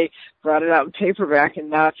 and then they brought it out in paperback, and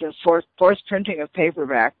now it's in fourth printing of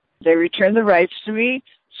paperback. They returned the rights to me,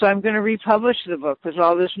 so I'm going to republish the book with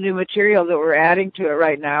all this new material that we're adding to it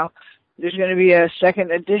right now. There's going to be a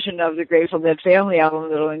second edition of the Grateful Dead Family album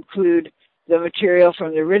that will include the material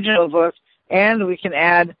from the original book, and we can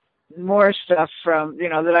add more stuff from,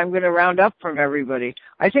 that I'm going to round up from everybody.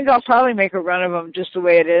 I think I'll probably make a run of them just the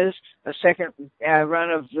way it is, a second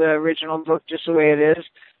run of the original book just the way it is,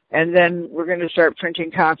 and then we're going to start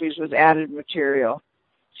printing copies with added material.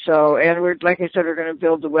 So, and like I said, we're going to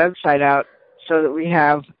build the website out so that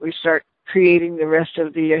we start creating the rest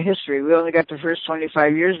of the history. We only got the first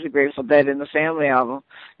 25 years of the Grateful Dead in the family album,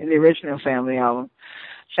 in the original family album.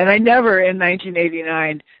 And I never in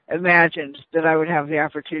 1989 imagined that I would have the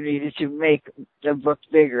opportunity to make the book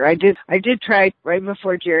bigger. I did try right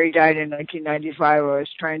before Jerry died in 1995. I was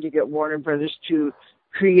trying to get Warner Brothers to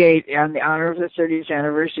create, on the honor of the 30th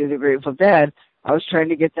anniversary of the Grateful Dead, I was trying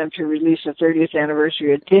to get them to release a 30th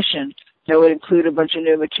anniversary edition that would include a bunch of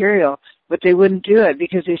new material, but they wouldn't do it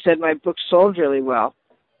because they said my book sold really well.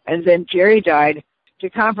 And then Jerry died. To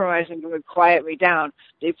compromise and would quiet me down,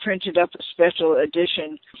 they printed up a special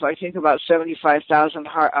edition of, I think, about 75,000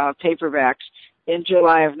 paperbacks in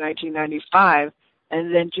July of 1995,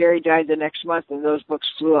 and then Jerry died the next month, and those books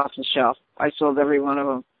flew off the shelf. I sold every one of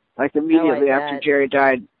them, immediately after Jerry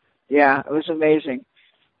died. Yeah, it was amazing.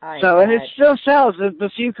 And it still sells. The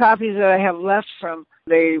few copies that I have left when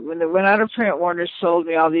they went out of print, Warner sold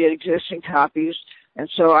me all the existing copies. And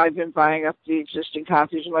so I've been buying up the existing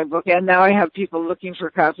copies of my book, and now I have people looking for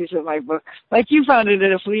copies of my book, like you found it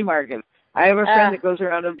at a flea market. I have a friend that goes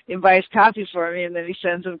around and buys copies for me, and then he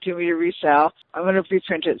sends them to me to resell. I'm going to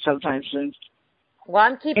reprint it sometime soon. Well,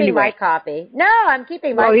 I'm keeping my copy. No, I'm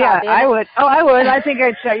keeping my copy. Oh, yeah, I would. I would. I think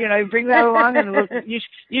I'd say, bring that along and look. You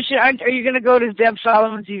should. Are you going to go to Deb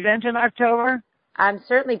Solomon's event in October? I'm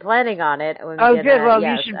certainly planning on it. Oh, good. Well,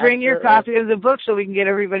 yes, you should bring your copy of the book so we can get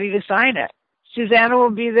everybody to sign it. Susanna will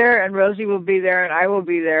be there, and Rosie will be there, and I will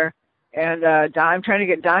be there. And I'm trying to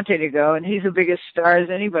get Dante to go, and he's the biggest star as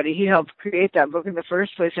anybody. He helped create that book in the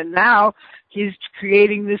first place, and now he's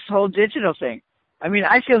creating this whole digital thing. I mean,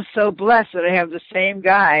 I feel so blessed that I have the same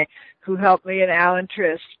guy who helped me and Alan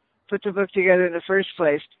Trist put the book together in the first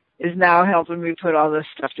place is now helping me put all this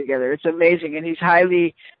stuff together. It's amazing, and he's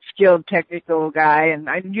highly skilled, technical guy, and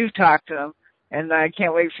you've talked to him, and I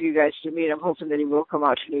can't wait for you guys to meet him. I'm hoping that he will come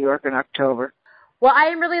out to New York in October. Well, I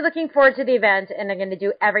am really looking forward to the event, and I'm going to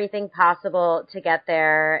do everything possible to get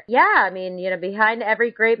there. Yeah, I mean, behind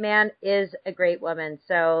every great man is a great woman.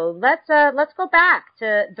 So let's go back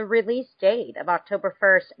to the release date of October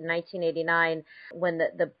 1st, 1989, when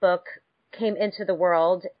the book came into the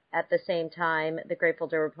world. At the same time, the Grateful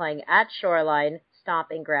Dead were playing at Shoreline,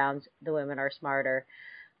 Stomping Grounds, The Women Are Smarter.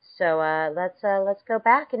 So let's go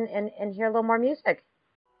back and hear a little more music.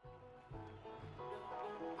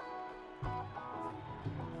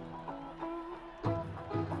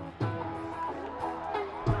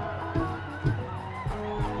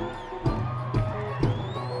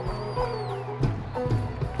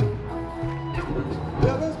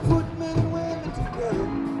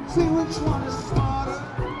 See which one is smarter.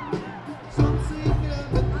 Some say no,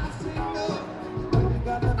 but I say no. When you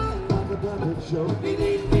got a man like a Dungeon Show. It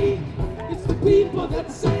ain't me, it's the people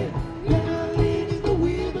that say they're leading the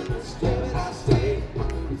women astray. I say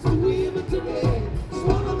it's the women today.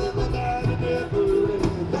 Smarter than the guy that never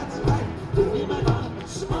lived. That's right, the women are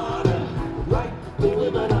smarter. Right, the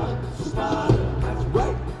women are smarter. That's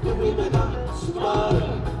right, the women are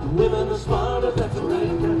smarter. The women are smarter. That's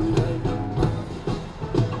right, that's right.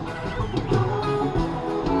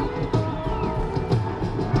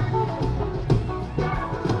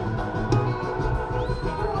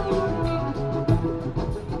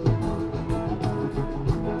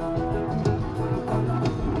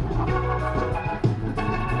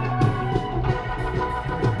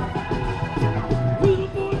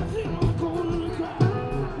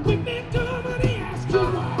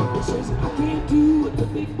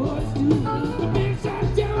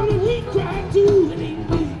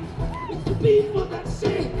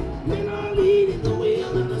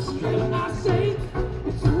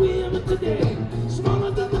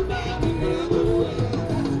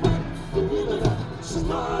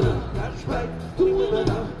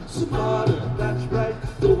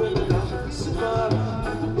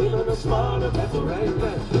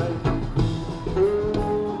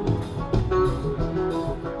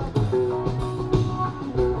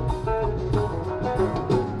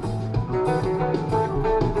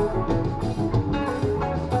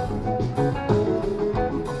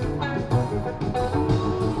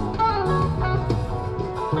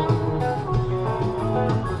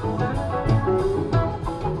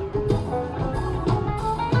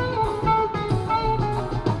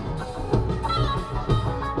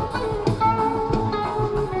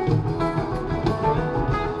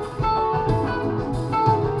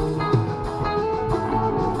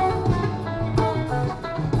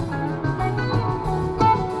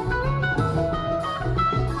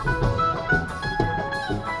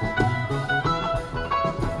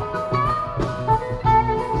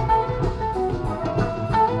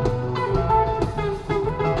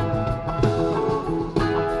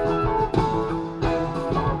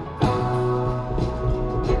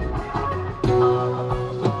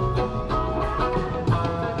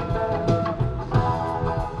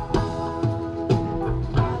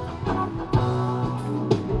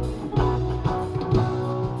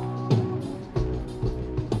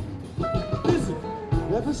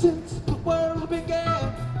 Ever since the world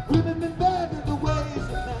began, women been bad in the ways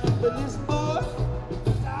of man. But listen, boy,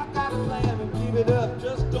 I got a plan and keep it up.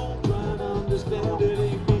 Just don't try and understand it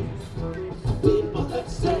ain't me. People that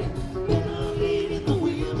say they're not leading the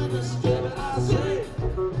women astray, but I say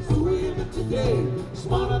it's the women today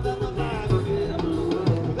smarter than the man who ever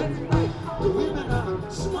was. That's right, the women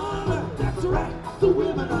are smarter. That's right, the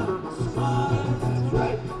women are smarter. That's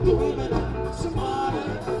right, the women are smarter.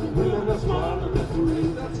 The women are smarter.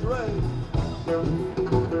 That's right.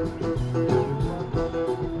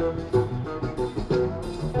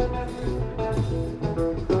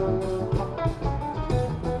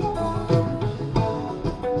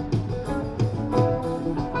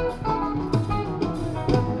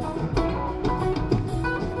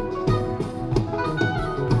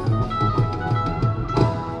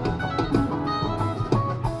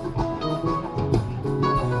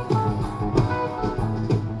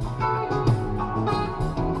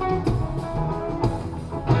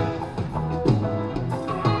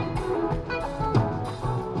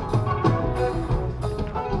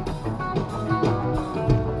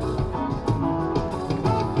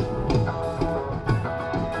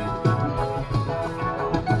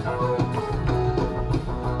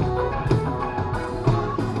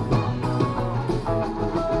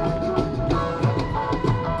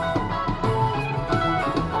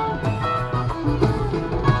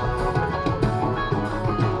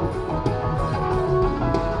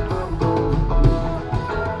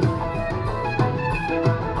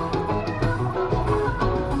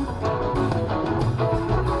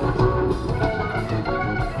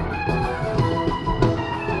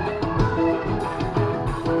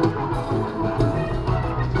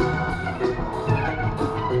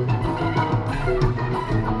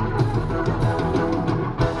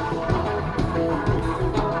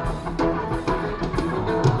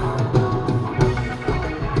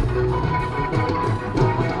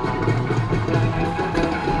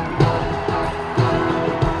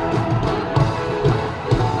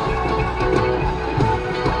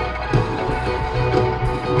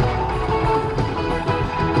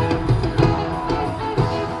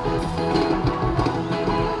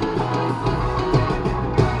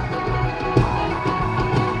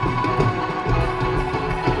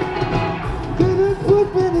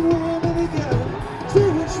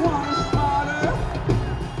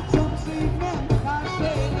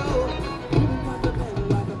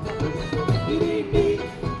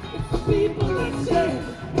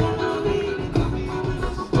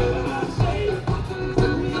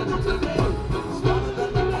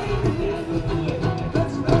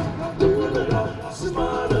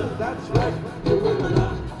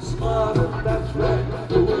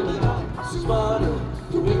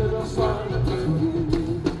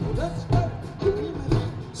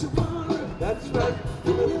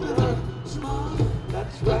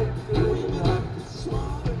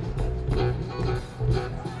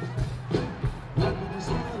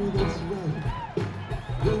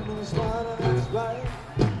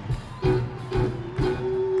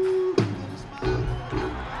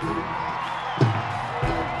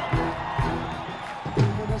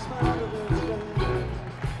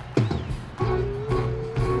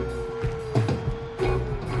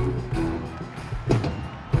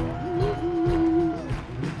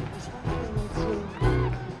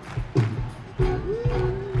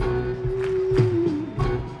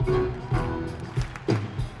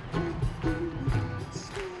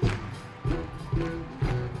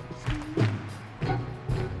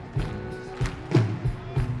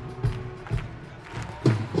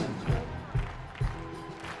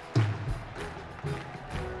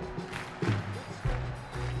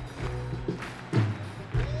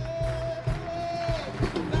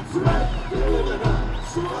 Back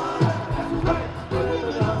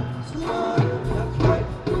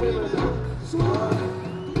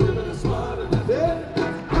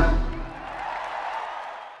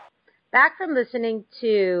from listening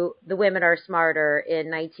to The Women Are Smarter in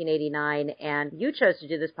 1989, and you chose to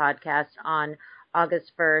do this podcast on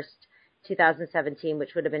August 1st, 2017,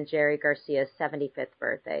 which would have been Jerry Garcia's 75th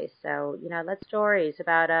birthday. So, let's stories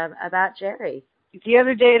about Jerry. The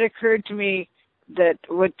other day it occurred to me that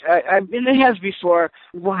what it has before,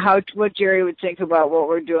 what Jerry would think about what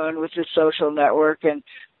we're doing with the social network, and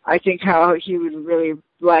I think how he would really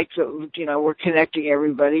like that, we're connecting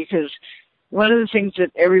everybody, because one of the things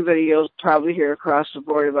that everybody will probably hear across the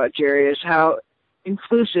board about Jerry is how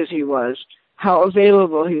inclusive he was, how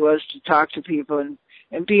available he was to talk to people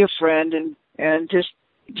and be a friend, and just,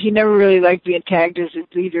 he never really liked being tagged as a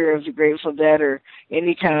leader of the Grateful Dead or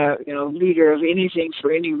any kind of, leader of anything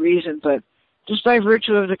for any reason, but just by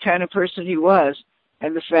virtue of the kind of person he was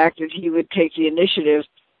and the fact that he would take the initiative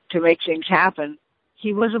to make things happen,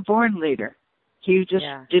 he was a born leader. He just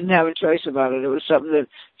didn't have a choice about it. It was something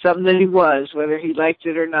that he was, whether he liked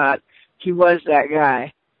it or not. He was that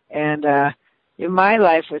guy. And in my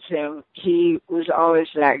life with him, he was always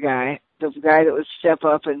that guy, the guy that would step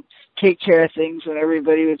up and take care of things when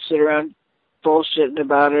everybody would sit around bullshitting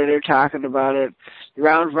about it or talking about it.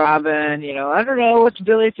 Round robin, I don't know, what's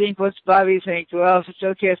Billy think, what's Bobby think? Well, if it's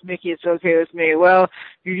okay with Mickey, it's okay with me. Well,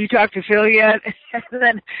 did you talk to Phil yet? And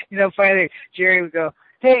then, finally Jerry would go,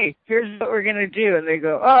 hey, here's what we're going to do. And they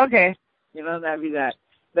go, oh, okay. That'd be that.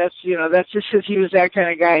 That's just because he was that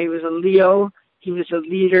kind of guy. He was a Leo. He was a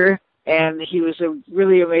leader. And he was a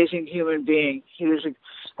really amazing human being. He was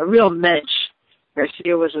a real mensch.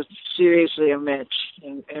 Garcia was seriously a mensch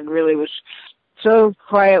and really was so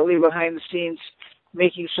quietly behind the scenes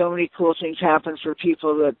making so many cool things happen for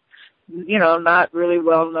people that, not really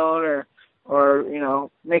well known or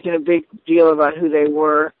making a big deal about who they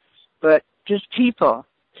were, but just people.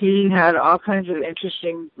 He had all kinds of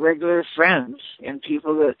interesting regular friends and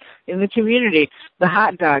people that in the community. The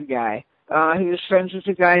hot dog guy. He was friends with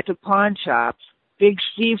the guy at the pawn shop. Big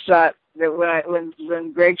Steve thought that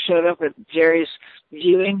when Greg showed up at Jerry's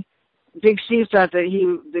viewing, Big Steve thought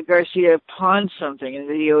that Garcia pawned something and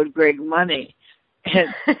that he owed Greg money.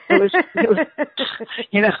 And it was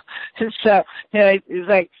and so it was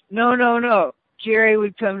like, no. Jerry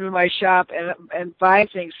would come to my shop and buy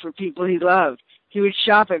things for people he loved. He would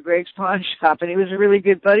shop at Greg's pawn shop, and he was really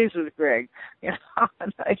good buddies with Greg, and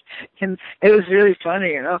it was really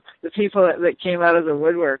funny, the people that came out of the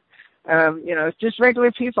woodwork, just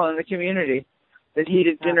regular people in the community that he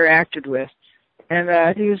had interacted with. And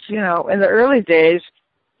he was, in the early days,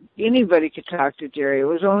 anybody could talk to Jerry. It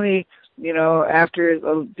was only, after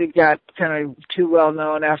it got kind of too well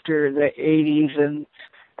known after the 80s, and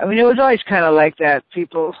it was always kind of like that.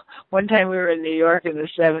 One time we were in New York in the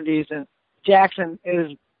 70s, and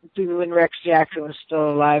when Rex Jackson was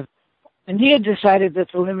still alive, and he had decided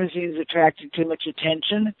that the limousines attracted too much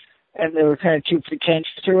attention, and they were kind of too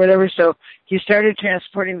pretentious or whatever, so he started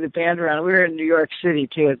transporting the band around. We were in New York City,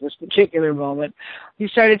 too, at this particular moment. He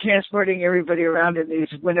started transporting everybody around in these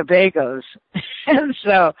Winnebagos. And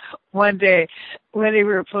so one day, when they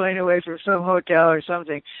were pulling away from some hotel or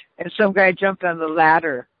something, and some guy jumped on the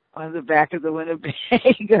ladder on the back of the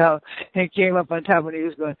Winnebago and came up on top, and he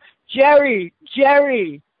was going, Jerry!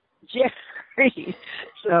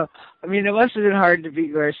 So, it must have been hard to be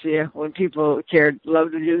Garcia when people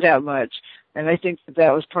loved to do that much. And I think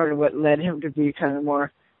that was part of what led him to be kind of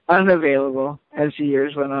more unavailable as the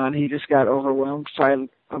years went on. He just got overwhelmed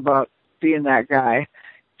about being that guy.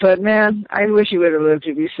 But, man, I wish he would have lived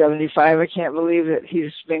to be 75. I can't believe that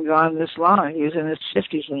he's been gone this long. He was in his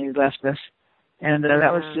 50s when he left us. And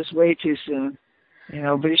that was just way too soon.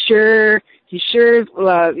 But he sure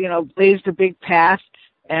blazed a big path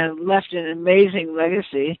and left an amazing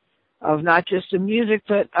legacy of not just the music,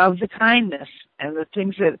 but of the kindness and the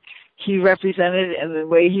things that he represented and the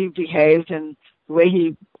way he behaved and the way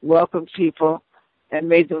he welcomed people and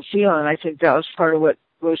made them feel. And I think that was part of what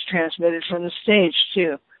was transmitted from the stage,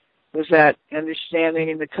 too, was that understanding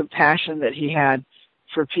and the compassion that he had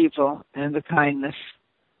for people and the kindness.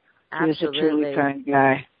 Absolutely. He was a truly kind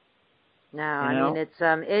guy. No,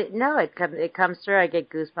 it comes through. I get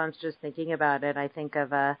goosebumps just thinking about it. I think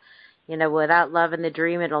of, without love in the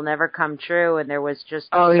dream, it'll never come true. And there was just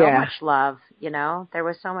so much love, there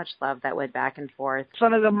was so much love that went back and forth. It's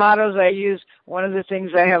one of the mottos I use. One of the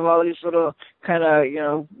things I have all these little kind of,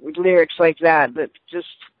 lyrics like that just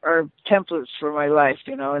are templates for my life,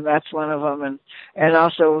 and that's one of them. And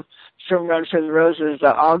also from Run for the Roses,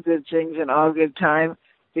 the all good things and all good time,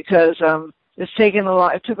 because,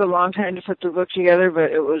 It took a long time to put the book together,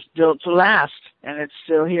 but it was built to last, and it's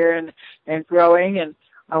still here and growing. And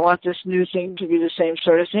I want this new thing to be the same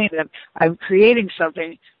sort of thing. That I'm creating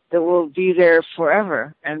something that will be there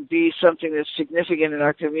forever and be something that's significant in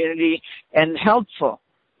our community and helpful.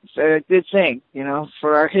 It's a good thing,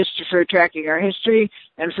 for our history, for tracking our history,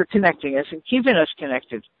 and for connecting us and keeping us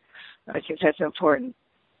connected. I think that's important.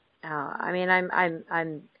 Oh, I mean,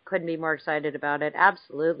 I'm couldn't be more excited about it.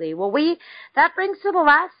 Absolutely. Well, that brings to the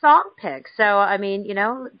last song pick. So, I mean,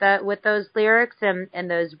 with those lyrics and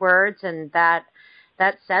those words and that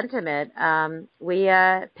sentiment,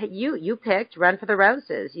 you picked "Run for the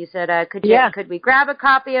Roses." You said, could we grab a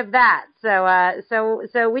copy of that? So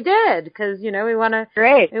we did, because we want to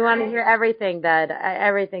hear everything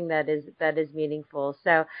that is meaningful.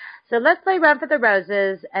 So let's play "Run for the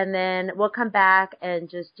Roses," and then we'll come back and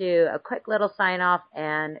just do a quick little sign off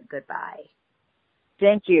and goodbye.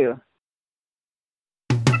 Thank you.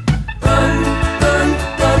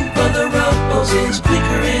 Run for the roses,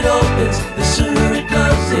 quicker it opens, the sooner it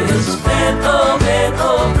closes. Man, oh,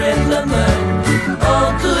 friend of mine,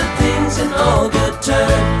 all good things in all good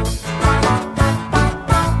time.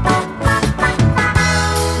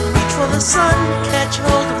 Reach for the sun, catch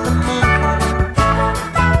hold of the moon.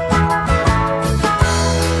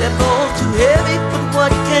 They're both too heavy, but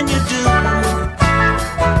what can you do?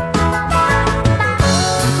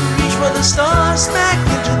 Reach for the stars, smack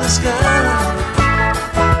into the sky.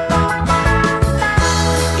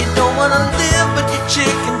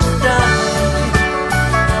 Chicken to die.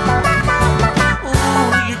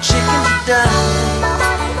 Ooh, you chicken to die.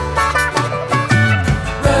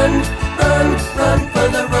 Run for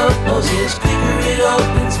the roses. Quicker it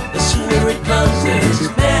opens, the sooner it closes.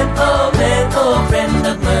 Man, oh, friend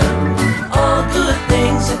of mine, all good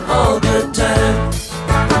things in all good time.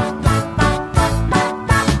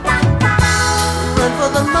 Run for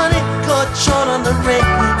the money, caught short on the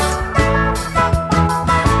rent.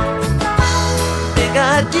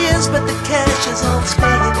 Ideas, but the cash is all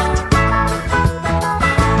spent.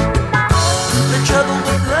 The trouble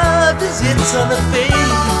with love is it's on the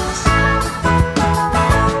face.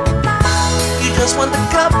 You just want the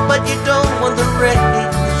cup, but you don't want the race.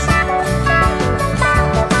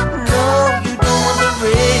 No, you don't want the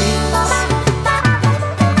race.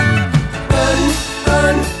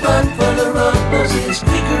 Run for the roses.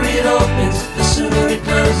 Quicker it opens, the sooner it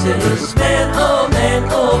closes. Man, oh,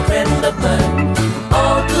 friend of mine,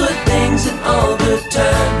 all good things in all good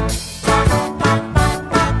time.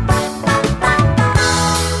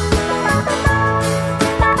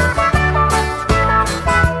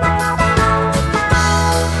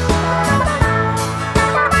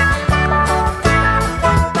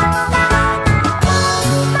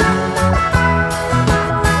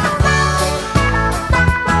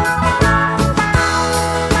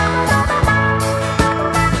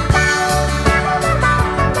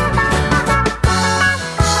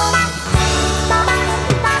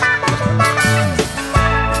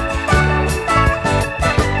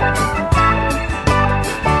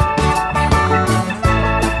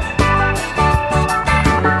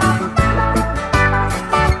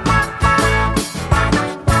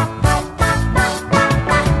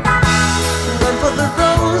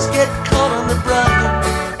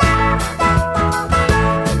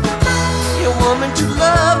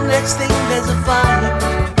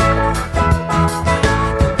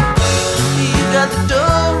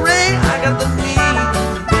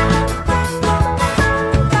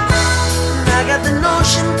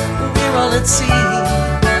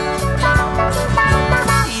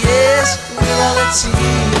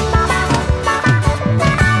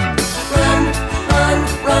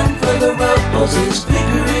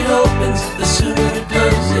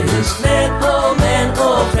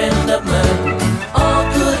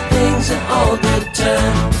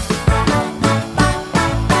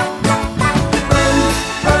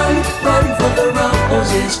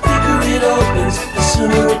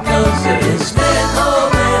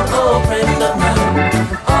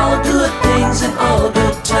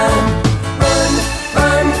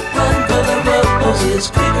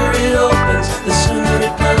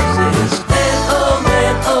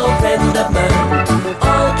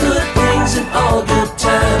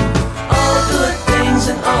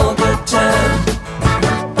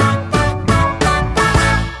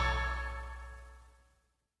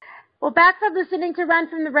 Listening to Run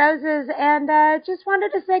from the Roses, and just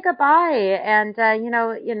wanted to say goodbye. And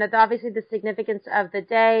obviously the significance of the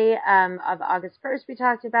day of August 1st we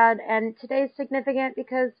talked about, and today's significant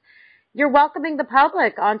because you're welcoming the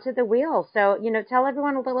public onto the wheel. So, tell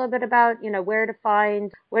everyone a little bit about, where to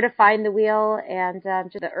find the wheel and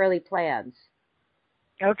just the early plans.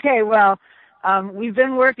 Okay, well, we've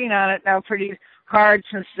been working on it now pretty hard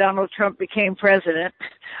since Donald Trump became president.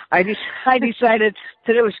 I decided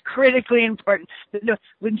that it was critically important that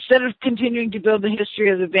instead of continuing to build the history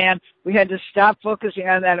of the band, we had to stop focusing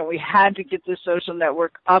on that, and we had to get the social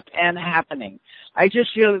network up and happening. I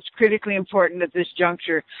just feel it's critically important at this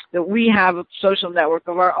juncture that we have a social network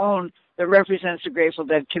of our own that represents the Grateful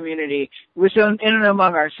Dead community within and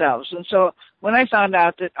among ourselves. And so when I found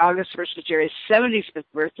out that August 1st was Jerry's 75th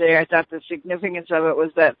birthday, I thought the significance of it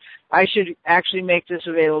was that I should actually make this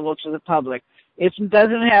available to the public. It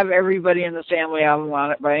doesn't have everybody in the family album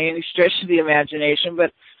on it by any stretch of the imagination,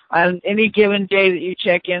 but on any given day that you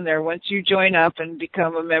check in there, once you join up and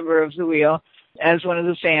become a member of the wheel as one of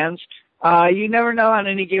the fans, you never know on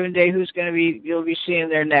any given day who's going to be, you'll be seeing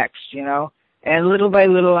there next, And little by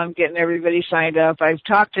little, I'm getting everybody signed up. I've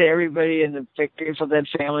talked to everybody in the Grateful Dead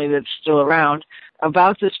family that's still around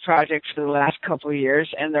about this project for the last couple of years,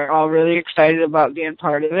 and they're all really excited about being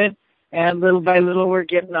part of it. And little by little, we're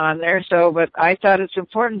getting on there. But I thought it's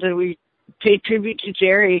important that we pay tribute to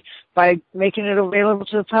Jerry by making it available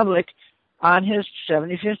to the public on his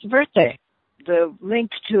 75th birthday. The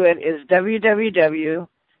link to it is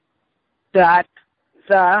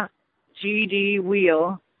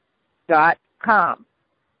www.thegdwheel.com,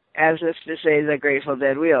 as if to say the Grateful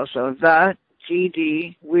Dead Wheel. So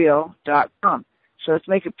thegdwheel.com. So let's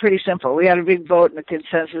make it pretty simple. We had a big vote and a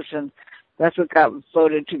consensus, and that's what got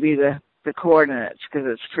voted to be the coordinates, because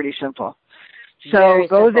it's pretty simple. So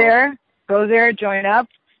go there, join up.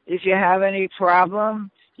 If you have any problem,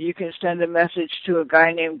 you can send a message to a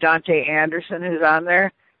guy named Dante Anderson who's on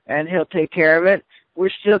there, and he'll take care of it. We're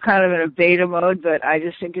still kind of in a beta mode, but I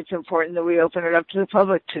just think it's important that we open it up to the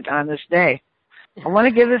public on this day. I want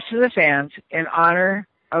to give this to the fans in honor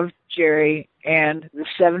of Jerry and the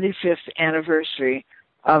 75th anniversary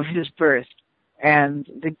of his birth and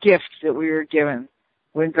the gift that we were given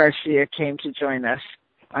when Garcia came to join us.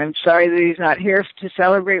 I'm sorry that he's not here to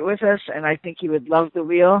celebrate with us, and I think he would love the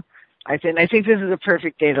wheel. I think this is a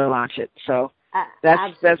perfect day to launch it. So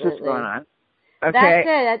that's what's going on. Okay.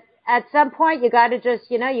 That's it. At some point, you got to just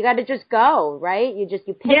go, right? You pick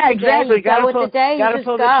the exactly. day, you go with the day, you just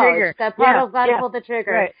go. Got to pull the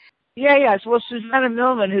trigger. Right. Yeah. Well, Susanna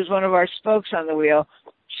Millman, who's one of our spokes on the wheel,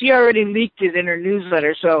 she already leaked it in her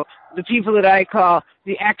newsletter. So the people that I call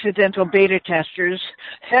the accidental beta testers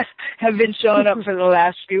have been showing up for the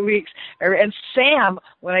last few weeks. And Sam,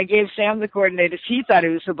 when I gave Sam the coordinators, he thought he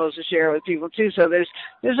was supposed to share it with people too. So there's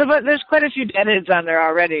quite a few deadheads on there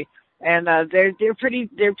already. And they're pretty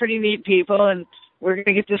neat people, and we're going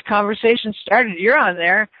to get this conversation started. You're on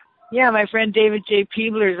there. Yeah, my friend David J.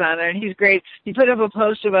 Peebler's on there, and he's great. He put up a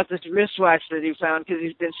post about this wristwatch that he found because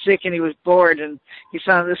he's been sick and he was bored, and he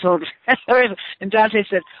found this old and Dante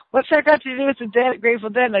said, "What's that got to do with the Grateful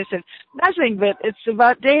Dead?" And I said, "Nothing, but it's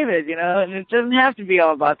about David, and it doesn't have to be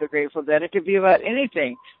all about the Grateful Dead. It could be about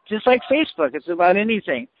anything, just like Facebook. It's about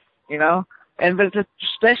anything, But the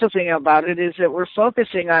special thing about it is that we're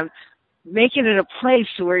focusing on making it a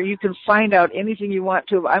place where you can find out anything you want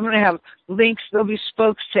to. I'm going to have links. There'll be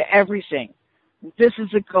spokes to everything. This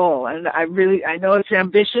is the goal, and I know it's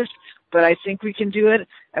ambitious, but I think we can do it.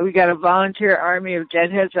 And we got a volunteer army of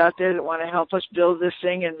deadheads out there that want to help us build this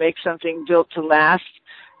thing and make something built to last.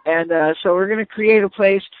 And so we're going to create a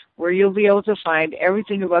place where you'll be able to find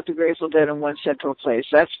everything about the Grateful Dead in one central place.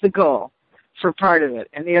 That's the goal for part of it.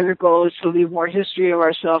 And the other goal is to leave more history of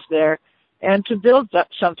ourselves there, and to build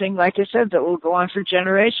something, like I said, that will go on for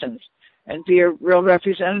generations and be a real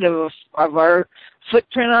representative of our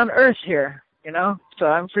footprint on Earth here, So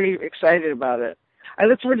I'm pretty excited about it. I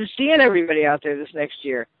look forward to seeing everybody out there this next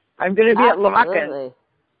year. I'm going to be at Locken.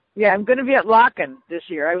 Yeah, I'm going to be at Locken this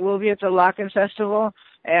year. I will be at the Locken Festival,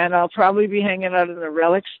 and I'll probably be hanging out in the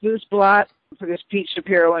Relics booth lot because Pete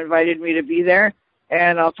Shapiro invited me to be there.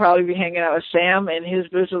 And I'll probably be hanging out with Sam in his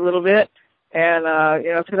booth a little bit. And,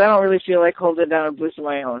 because I don't really feel like holding down a booth of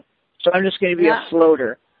my own. So I'm just going to be a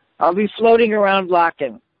floater. I'll be floating around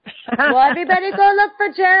Locken. Well, everybody go look for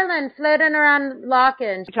Geraldine floating around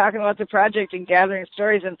Locken. Talking about the project and gathering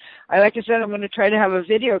stories. And like I said, I'm going to try to have a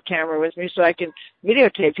video camera with me so I can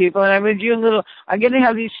videotape people. And I'm going to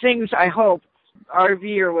have these things, I hope,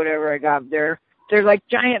 RV or whatever I got there. They're like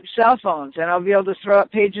giant cell phones, and I'll be able to throw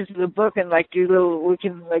up pages of the book and we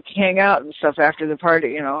can hang out and stuff after the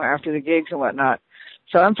party, after the gigs and whatnot.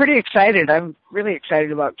 So I'm pretty excited. I'm really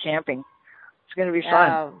excited about camping. It's going to be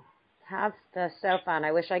fun. That's so fun.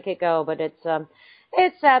 I wish I could go, but it's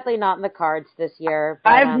It's sadly not in the cards this year.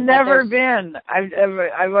 But, I've never been.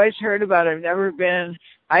 I've always heard about it. I've never been.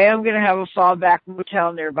 I am going to have a fallback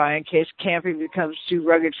motel nearby in case camping becomes too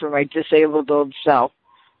rugged for my disabled old self.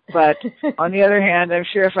 But on the other hand, I'm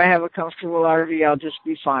sure if I have a comfortable RV, I'll just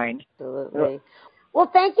be fine. Absolutely. Well,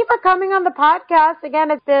 thank you for coming on the podcast. Again,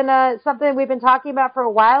 it's been something we've been talking about for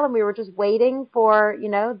a while, and we were just waiting for,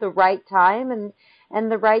 the right time.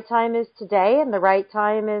 And the right time is today, and the right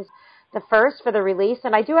time is the first for the release.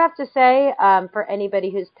 And I do have to say, for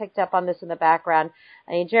anybody who's picked up on this in the background,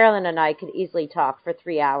 I mean, Geraldine and I could easily talk for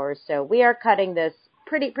 3 hours. So we are cutting this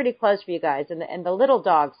pretty close for you guys. And the little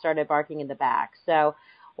dog started barking in the back. So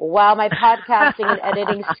while my podcasting and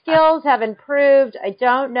editing skills have improved, I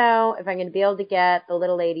don't know if I'm going to be able to get the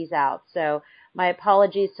little ladies out. So my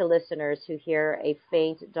apologies to listeners who hear a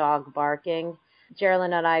faint dog barking.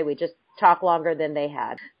 Geraldine and I, we just talk longer than they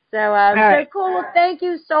had. So, so cool. Well, thank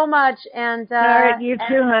you so much. And, all right, you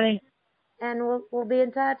too, honey. And we'll be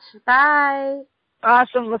in touch. Bye.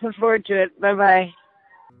 Awesome. Looking forward to it. Bye-bye.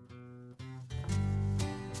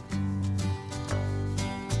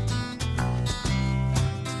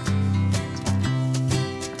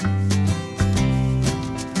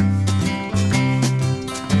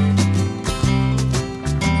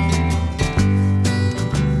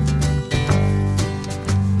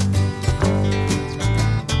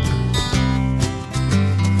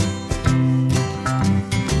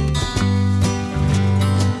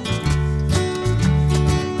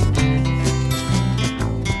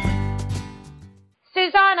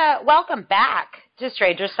 Welcome back to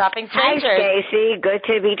Strangers Stopping Strangers. Hi, Stacy. Good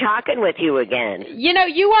to be talking with you again.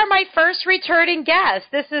 You are my first returning guest.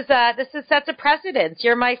 This sets a precedence.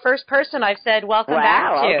 You're my first person I've said welcome back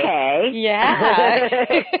to. Wow, okay. Yeah.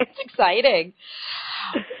 It's exciting.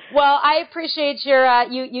 Well, I appreciate your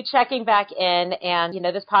you checking back in, and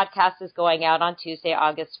this podcast is going out on Tuesday,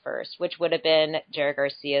 August 1st, which would have been Jerry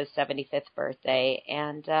Garcia's 75th birthday,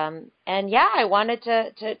 and yeah, I wanted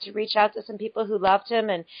to reach out to some people who loved him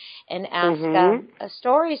and ask a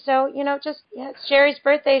story. So it's Jerry's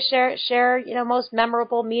birthday. Share most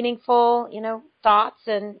memorable, meaningful thoughts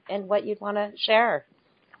and what you'd want to share.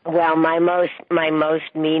 Well, my most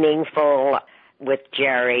meaningful with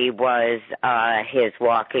Jerry was his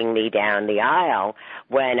walking me down the aisle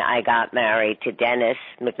when I got married to Dennis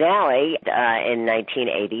McNally in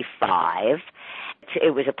 1985.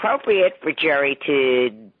 It was appropriate for Jerry to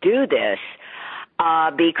do this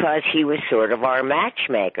because he was sort of our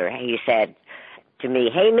matchmaker. He said to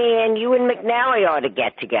me, "Hey man, you and McNally ought to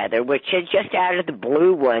get together," which is just out of the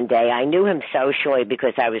blue one day. I knew him socially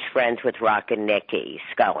because I was friends with Rockin' Nikki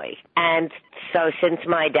Scully. And so since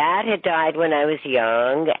my dad had died when I was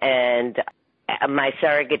young and my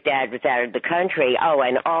surrogate dad was out of the country,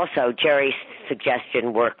 and also Jerry's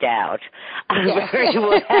suggestion worked out very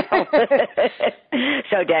well.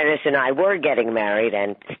 So Dennis and I were getting married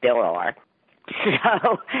and still are.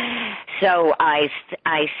 So I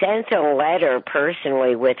sent a letter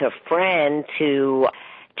personally with a friend to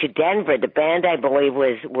Denver. The band, I believe,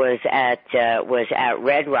 was at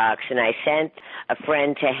Red Rocks, and I sent a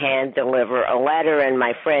friend to hand deliver a letter, and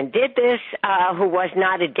my friend did this, who was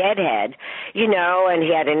not a deadhead, and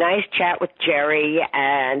he had a nice chat with Jerry,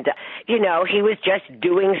 and, he was just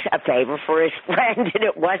doing a favor for his friend, and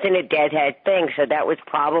it wasn't a deadhead thing, so that was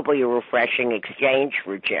probably a refreshing exchange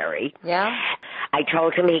for Jerry. Yeah. I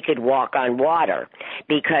told him he could walk on water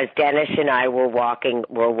because Dennis and I were walking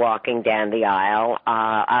down the aisle.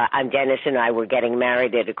 Dennis and I were getting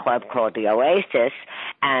married at a club called the Oasis,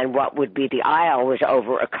 and what would be the aisle was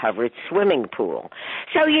over a covered swimming pool.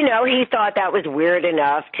 So, he thought that was weird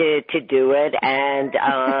enough to do it, and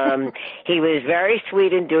he was very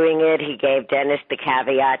sweet in doing it. He gave Dennis the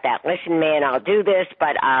caveat that, "Listen, man, I'll do this,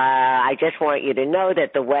 but I just want you to know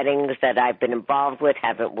that the weddings that I've been involved with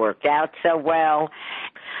haven't worked out so well."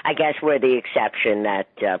 I guess we're the exception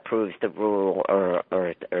that proves the rule or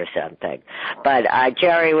something. But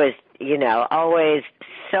Jerry was, always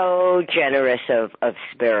so generous of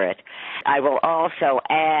spirit. I will also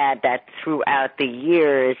add that throughout the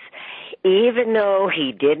years, even though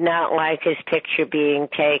he did not like his picture being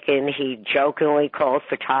taken, he jokingly called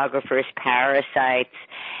photographers parasites.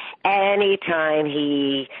 Anytime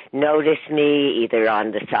he noticed me, either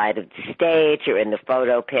on the side of the stage or in the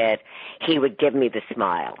photo pit, he would give me the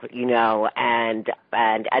smile, and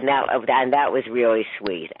that was really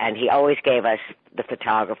sweet. And he always gave us, the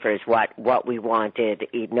photographers, what we wanted,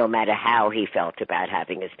 no matter how he felt about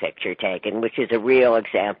having his picture taken, which is a real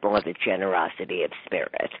example of the generosity of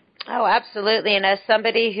spirit. Oh, absolutely. And as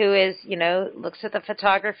somebody who is, looks at the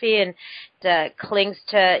photography and clings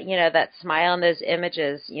to, that smile and those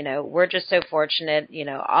images, we're just so fortunate,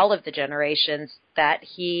 all of the generations that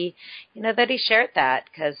he shared that,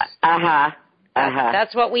 because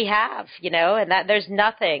that's what we have, and that there's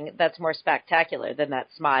nothing that's more spectacular than that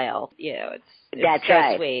smile. It's that's so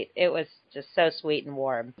right. Sweet. It was just so sweet and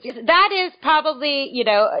warm. That is probably,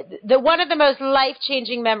 the one of the most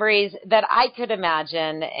life-changing memories that I could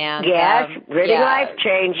imagine. And yes, pretty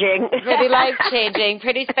life-changing. Pretty life-changing,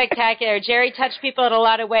 pretty spectacular. Jerry touched people in a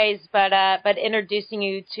lot of ways, but introducing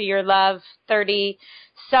you to your love 30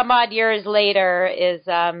 some odd years later is,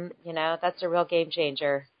 that's a real game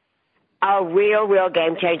changer. A real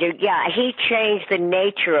game changer. Yeah, he changed the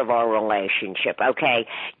nature of our relationship. Okay,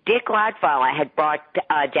 Dick Latvala had brought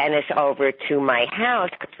Dennis over to my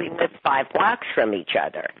house because we lived 5 blocks from each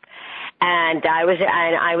other, and I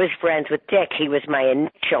was friends with Dick. He was my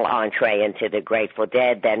initial entree into the Grateful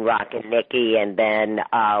Dead, then Rockin' Nicky, and then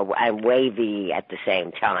and Wavy at the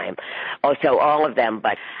same time. Also, all of them,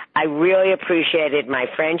 but I really appreciated my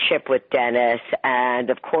friendship with Dennis, and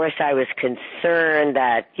of course I was concerned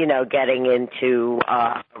that, getting into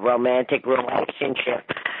a romantic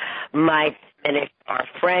relationship might finish our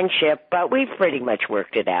friendship, but we've pretty much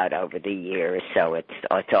worked it out over the years, so it's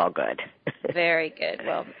all good. Very good.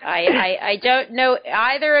 Well, I don't know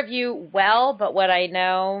either of you well, but what I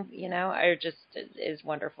know, are just is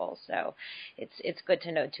wonderful. So it's good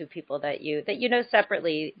to know two people that you know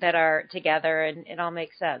separately that are together, and it all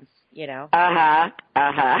makes sense,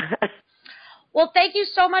 Well, thank you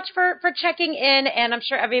so much for checking in, and I'm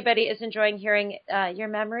sure everybody is enjoying hearing your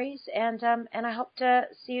memories, and I hope to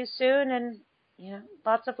see you soon, and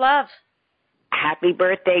lots of love. Happy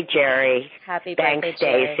birthday, Jerry. Happy birthday, Thanks,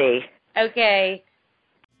 Jerry. Stacy. Okay.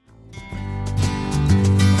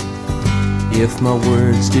 If my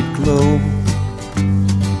words did glow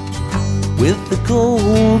with the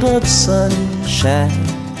gold of sunshine,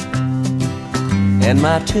 and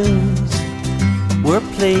my tunes were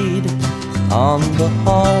played on the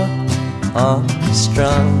harp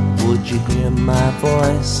unstrung, would you hear my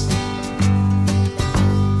voice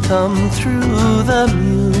come through the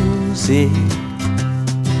music?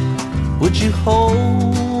 Would you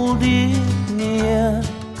hold it near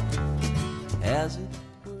as it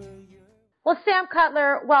were your... Well, Sam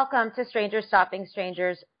Cutler, welcome to Strangers Stopping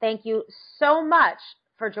Strangers. Thank you so much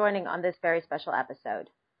for joining on this very special episode.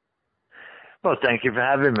 Well, thank you for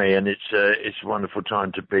having me, and it's a wonderful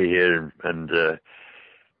time to be here and to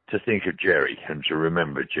think of Jerry and to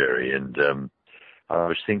remember Jerry. And I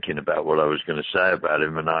was thinking about what I was going to say about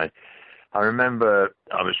him, and I remember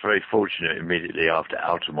I was very fortunate immediately after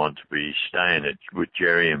Altamont to be staying with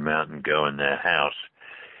Jerry and Mountain Girl in their house,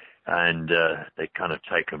 and they kind of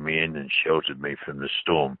taken me in and sheltered me from the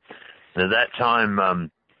storm. And at that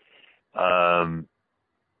time,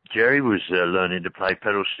 Jerry was learning to play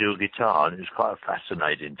pedal steel guitar, and it was quite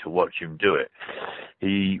fascinating to watch him do it.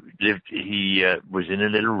 He was in a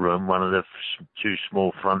little room, one of the 2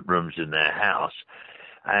 small front rooms in their house,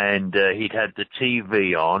 and he'd had the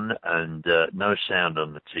TV on and no sound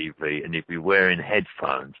on the TV, and he'd be wearing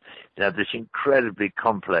headphones. He'd have this incredibly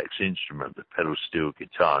complex instrument, the pedal steel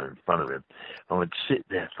guitar, in front of him, and would sit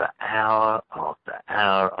there for hour after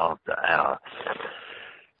hour after hour,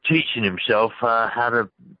 teaching himself how to,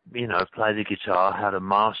 play the guitar, how to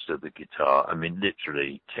master the guitar. I mean,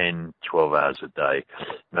 literally 10, 12 hours a day.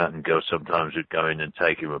 Mountain Girl sometimes would go in and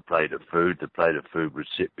take him a plate of food. The plate of food would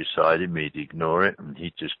sit beside him. He'd ignore it, and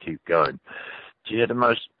he'd just keep going. She had the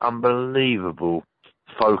most unbelievable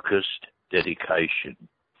focused dedication.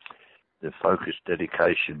 The focused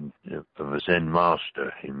dedication of a Zen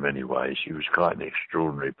master in many ways. He was quite an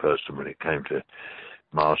extraordinary person when it came to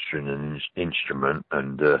mastering an instrument,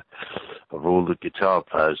 and of all the guitar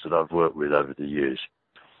players that I've worked with over the years,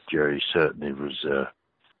 Jerry certainly was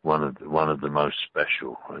one of the most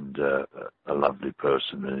special, and a lovely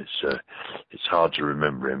person, and it's hard to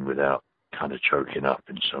remember him without kind of choking up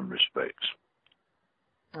in some respects.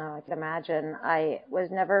 Oh, I can imagine. I was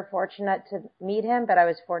never fortunate to meet him, but I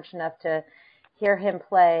was fortunate enough to hear him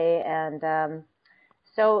play, and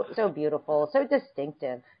so beautiful, so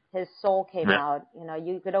distinctive. His soul came out.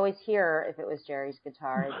 You could always hear if it was Jerry's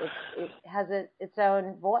guitar. It has its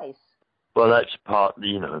own voice. Well, that's part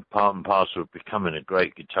and parcel of becoming a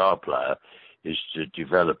great guitar player is to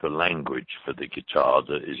develop a language for the guitar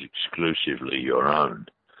that is exclusively your own,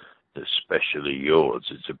 that's specially yours.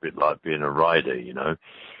 It's a bit like being a writer, You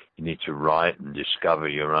need to write and discover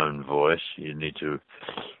your own voice. You need to,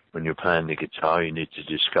 when you're playing the guitar, you need to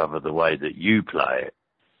discover the way that you play it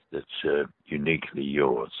that's uniquely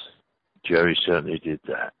yours. Jerry certainly did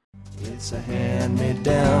that. It's a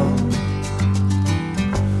hand-me-down.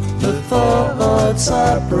 The thoughts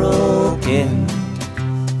are broken.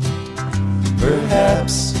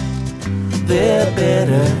 Perhaps they're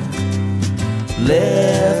better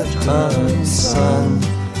left unsung.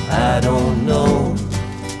 I don't know.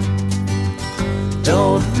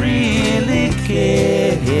 Don't really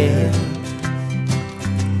care.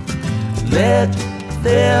 Let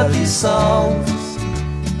there be songs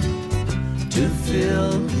to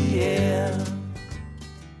fill the air.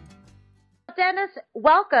 Dennis,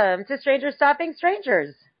 welcome to Strangers Stopping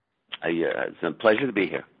Strangers. It's a pleasure to be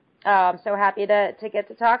here. I'm so happy to get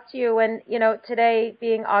to talk to you. And, you know, today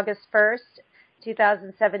being August 1st,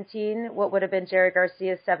 2017, what would have been Jerry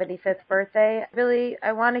Garcia's 75th birthday, really,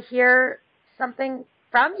 I want to hear something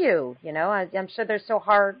from you. You know, I'm sure they're so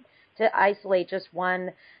hard to isolate just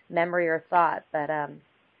one memory or thought, but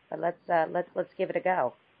let's give it a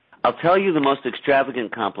go. I'll tell you the most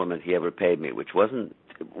extravagant compliment he ever paid me, which wasn't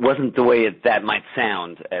the way that might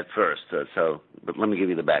sound at first. But let me give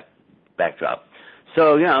you the backdrop.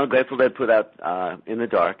 So, you know, Grateful Dead put out In the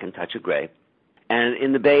Dark and Touch of Grey. And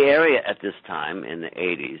in the Bay Area at this time, in the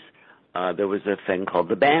 80s, there was a thing called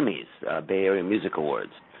the BAMIs, Bay Area Music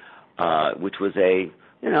Awards, which was a,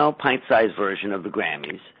 you know, pint-sized version of the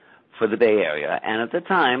Grammys for the Bay Area. And at the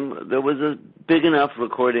time, there was a big enough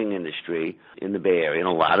recording industry in the Bay Area and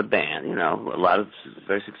a lot of bands, you know, a lot of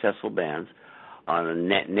very successful bands on a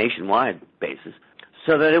nationwide basis.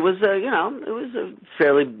 So that it was a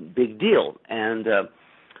fairly big deal. And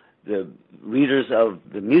the readers of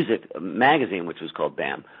the music magazine, which was called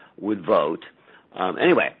BAM, would vote.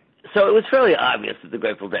 Anyway, so it was fairly obvious that the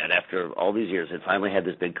Grateful Dead, after all these years, had finally had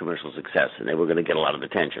this big commercial success, and they were going to get a lot of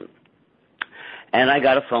attention. And I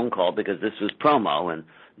got a phone call because this was promo and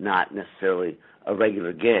not necessarily a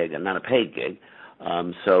regular gig and not a paid gig.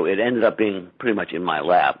 So it ended up being pretty much in my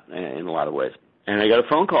lap in a lot of ways. And I got a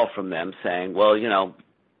phone call from them saying, well, you know,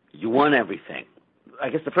 you won everything. I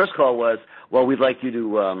guess the first call was, well, we'd like you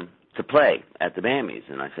to play at the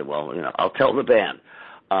BAMIs. And I said, well, you know, I'll tell the band.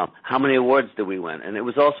 How many awards did we win? And it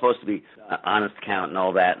was all supposed to be honest count and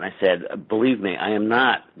all that. And I said, believe me, I am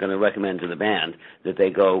not going to recommend to the band that they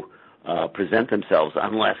go present themselves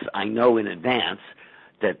unless I know in advance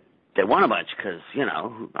that they won a bunch, because, you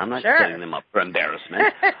know, I'm not setting them up for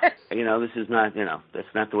embarrassment. You know, this is not, you know, that's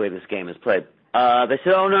not the way this game is played. They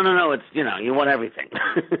said, oh, no, it's, you know, you won everything.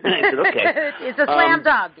 I said, okay. It's a slam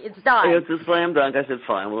dunk. It's done. It's a slam dunk. I said,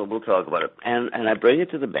 fine, we'll talk about it. And I bring it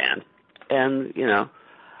to the band, and, you know,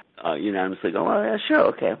 unanimously go, oh, yeah, sure,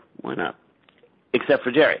 okay, why not? Except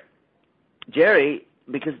for Jerry. Jerry,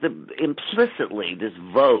 because implicitly this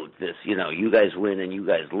vote, this, you know, you guys win and you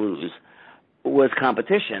guys lose, was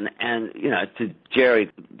competition. And, you know, to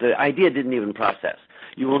Jerry, the idea didn't even process.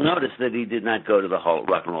 You will notice that he did not go to the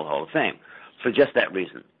Rock and Roll Hall of Fame for just that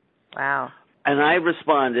reason. Wow. And I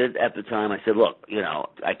responded at the time, I said, look, you know,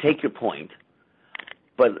 I take your point,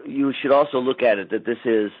 but you should also look at it that this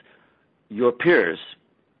is your peers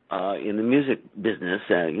in the music business,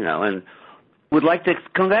 you know, and would like to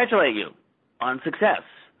congratulate you on success.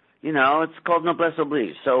 You know, it's called noblesse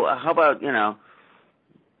oblige. So how about, you know,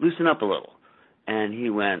 loosen up a little? And he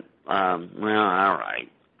went, well, all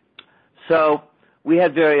right. So we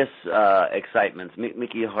had various excitements.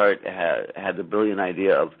 Mickey Hart had the brilliant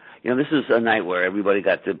idea of, you know, this is a night where everybody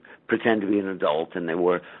got to pretend to be an adult, and they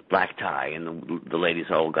wore black tie, and the ladies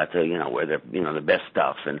all got to, you know, wear their, you know, the best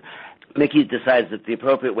stuff. And Mickey decides that the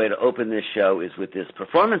appropriate way to open this show is with this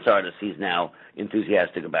performance artist he's now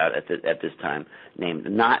enthusiastic about at this time,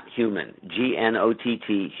 named Not Human,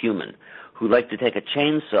 G-N-O-T-T, Human, who liked to take a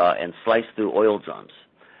chainsaw and slice through oil drums.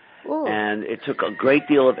 Ooh. And it took a great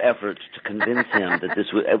deal of effort to convince him that this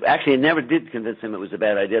was, actually it never did convince him it was a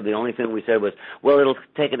bad idea. The only thing we said was, well, it'll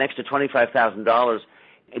take an extra $25,000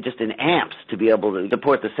 just in amps to be able to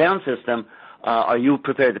support the sound system. Are you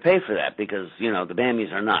prepared to pay for that? Because, you know, the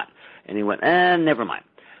BAMIs are not. And he went, never mind.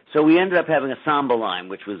 So we ended up having a samba line,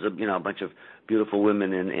 which was, you know, a bunch of beautiful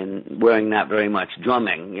women in wearing not very much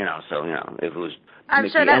drumming, you know, so, you know, if it was I'm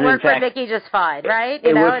Mickey. sure that and worked fact, for Mickey just fine, right?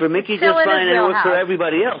 It worked for Mickey just fine, and it worked for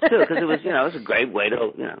everybody else, too, because it was, you know, it was a great way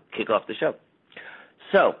to, you know, kick off the show.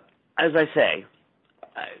 So, as I say,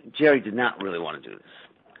 Jerry did not really want to do this.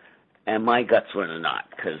 And my guts were in a knot,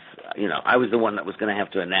 because, you know, I was the one that was going to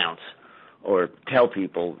have to announce or tell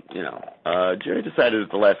people, you know, Jerry decided at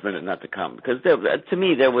the last minute not to come, because to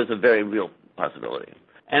me there was a very real possibility.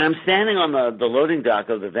 And I'm standing on the loading dock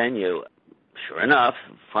of the venue. Sure enough,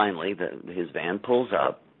 finally, his van pulls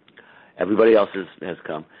up. Everybody else has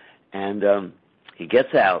come. And he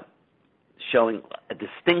gets out, showing a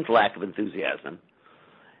distinct lack of enthusiasm,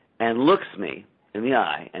 and looks me in the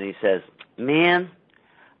eye, and he says, "Man,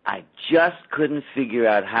 I just couldn't figure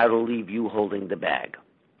out how to leave you holding the bag."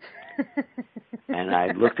 And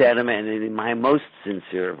I looked at him, and in my most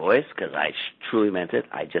sincere voice, because I truly meant it,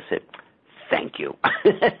 I just said, "Thank you."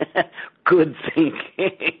 Good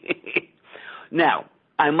thinking. Now,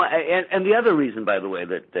 and the other reason, by the way,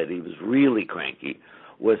 that he was really cranky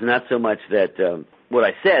was not so much that what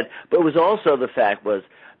I said, but it was also the fact was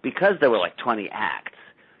because there were like 20 acts,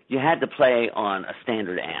 you had to play on a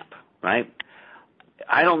standard amp, right?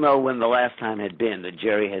 I don't know when the last time had been that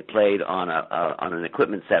Jerry had played on an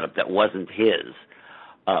equipment setup that wasn't his,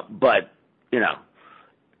 but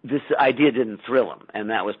this idea didn't thrill him, and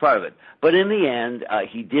that was part of it. But in the end,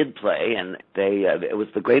 he did play, and it was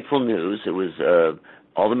the Grateful News. It was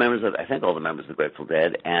all the members of the Grateful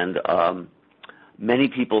Dead, and many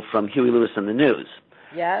people from Huey Lewis and the News.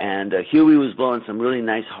 Yeah. And Huey was blowing some really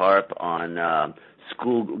nice harp on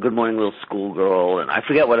Good Morning Little Schoolgirl, and I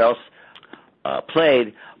forget what else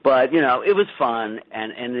played, but it was fun.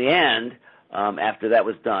 And in the end, after that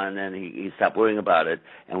was done, and he stopped worrying about it,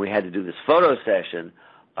 and we had to do this photo session.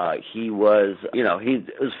 He was, he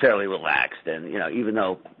was fairly relaxed, and even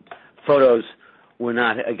though photos were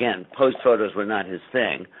not, again, post photos were not his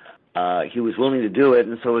thing, he was willing to do it,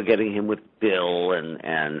 and so we're getting him with Bill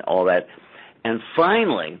and all that. And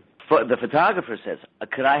finally, the photographer says,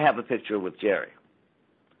 "Could I have a picture with Jerry?"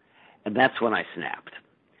 And that's when I snapped.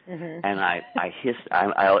 Mm-hmm. And I hissed,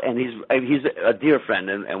 and he's a dear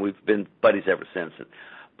friend, and we've been buddies ever since.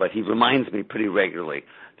 But he reminds me pretty regularly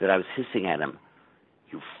that I was hissing at him,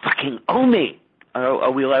 "You fucking owe me."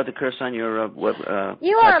 Are we allowed to curse on your web?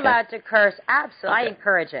 You are allowed to curse. Absolutely, okay. I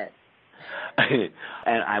encourage it.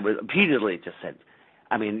 And I was repeatedly just said,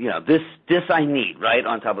 I mean, this I need, right,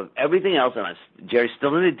 on top of everything else. And Jerry's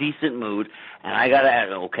still in a decent mood, and I got to add,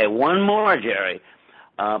 okay, one more, Jerry.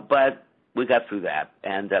 But we got through that.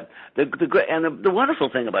 And the wonderful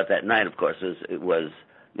thing about that night, of course, is it was,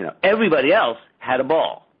 everybody else had a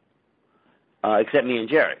ball, except me and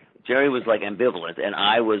Jerry. Jerry was like ambivalent, and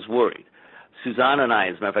I was worried. Suzanne and I,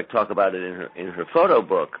 as a matter of fact, talk about it in her photo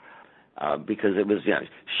book, because it was,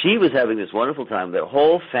 she was having this wonderful time. Their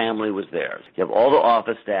whole family was there. You have all the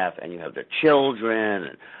office staff, and you have their children.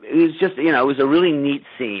 And it was just, it was a really neat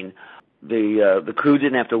scene. The crew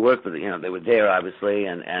didn't have to work, but they were there obviously,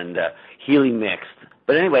 and Healy mixed.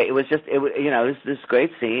 But anyway, it was just, it was this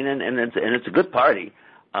great scene, and it's a good party.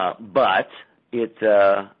 But it,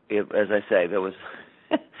 as I say, there was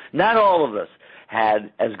not all of us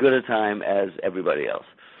had as good a time as everybody else.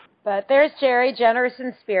 But there's Jerry, generous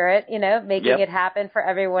in spirit, making it happen for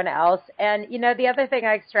everyone else. And, the other thing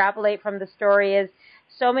I extrapolate from the story is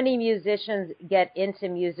so many musicians get into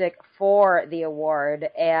music for the award.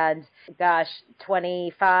 And, gosh,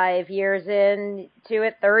 25 years into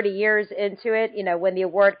it, 30 years into it, when the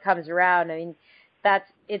award comes around, I mean,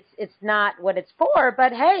 it's not what it's for.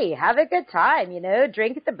 But, hey, have a good time,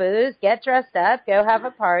 drink at the booze, get dressed up, go have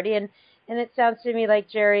a party. And it sounds to me like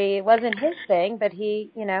Jerry, it wasn't his thing, but he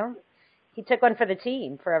took one for the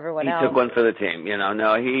team, for everyone else. He took one for the team,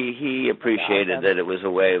 No, he appreciated that it was a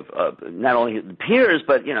way of not only the peers,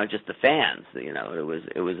 but just the fans.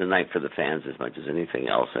 It was a night for the fans as much as anything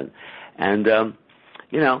else, and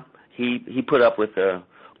he put up with the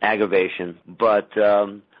aggravation, but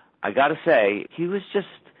I got to say he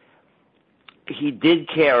did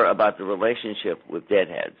care about the relationship with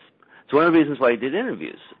Deadheads. It's one of the reasons why he did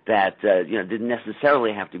interviews that didn't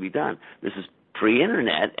necessarily have to be done. This is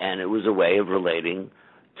pre-internet, and it was a way of relating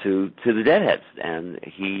to the Deadheads, and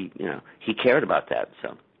he cared about that.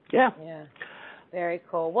 So yeah, very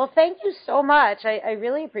cool. Well, thank you so much. I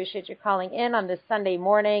really appreciate you calling in on this Sunday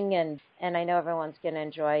morning, and I know everyone's going to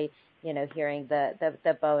enjoy hearing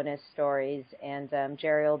the bonus stories, and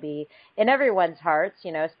Jerry will be in everyone's hearts,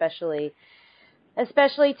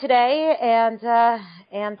 especially today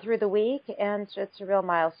and through the week, and it's a real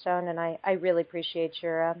milestone, and I really appreciate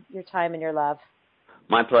your time and your love.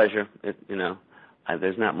 My pleasure.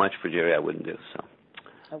 There's not much for Jerry I wouldn't do, so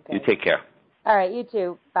okay. You take care. All right, you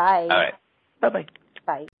too. Bye. All right. Bye-bye.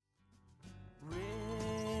 Bye.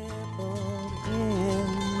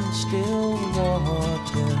 In still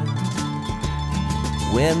water,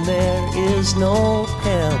 when there is no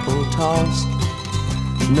pebble tossed,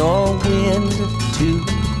 nor wind to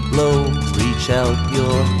blow, reach out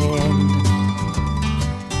your hand.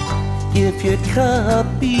 If your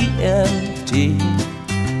cup be empty,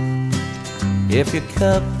 if your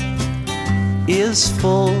cup is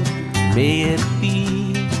full, may it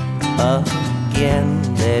be again,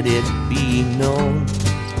 let it be known.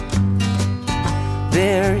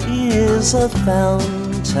 There is a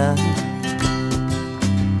fountain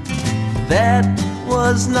that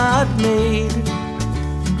was not made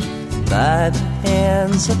by the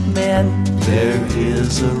hands of men. There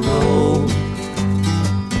is a road,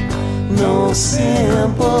 no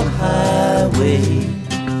simple highway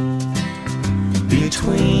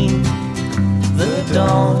between the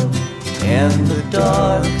dawn and the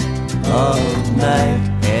dark of night.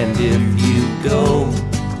 And if you go,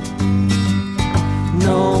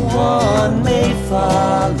 no one may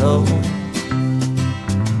follow.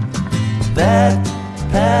 That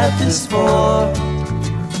path is for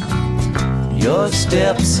your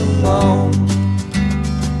steps alone.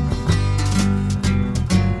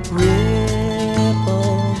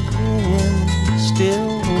 Ripple in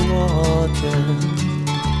still water,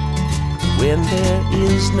 when there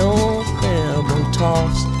is no pebble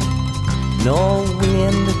tossed, no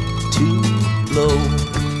wind to blow.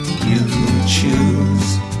 You choose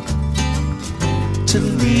to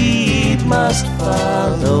lead, must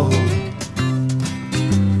follow.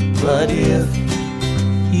 But if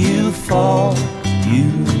you fall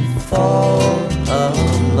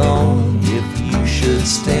alone. If you should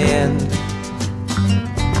stand,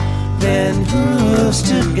 then who's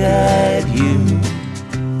to guide you?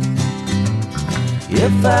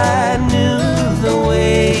 If I knew the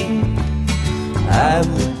way, I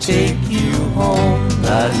would take you home.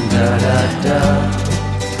 La da da da,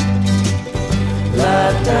 la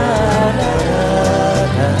da da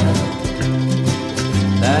da,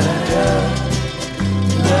 la da da,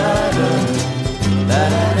 la da la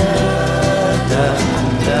da da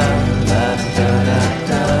da, la da da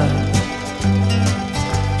da,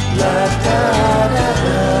 la da da da, la da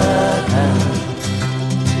da.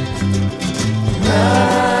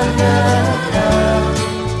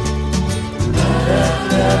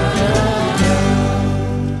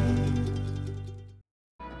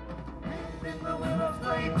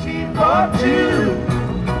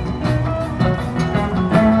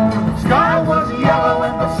 Sky was yellow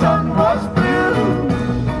and the sun was blue.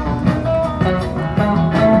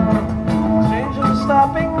 Strangers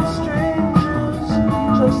stopping strangers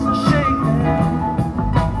just to shake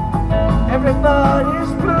hands.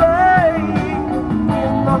 Everybody's playing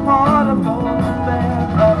in the heart of Golden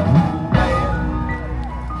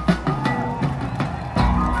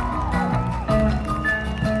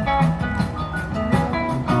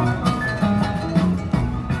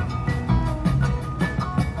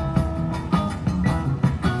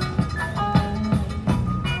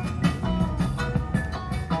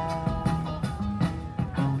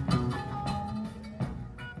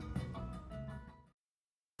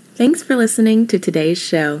Thanks for listening to today's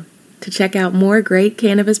show. To check out more great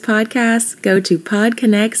cannabis podcasts, go to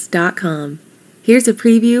podconnects.com. Here's a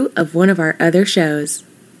preview of one of our other shows.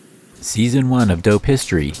 Season 1 of Dope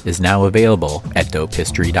History is now available at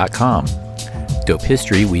dopehistory.com. Dope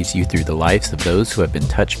History weaves you through the lives of those who have been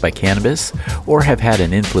touched by cannabis or have had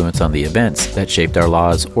an influence on the events that shaped our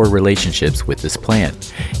laws or relationships with this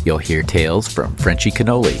plant. You'll hear tales from Frenchie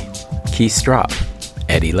Cannoli, Keith Strop,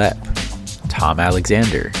 Eddie Lepp, Tom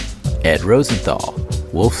Alexander, Ed Rosenthal,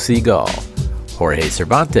 Wolf Seagal, Jorge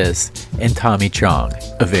Cervantes, and Tommy Chong.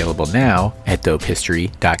 Available now at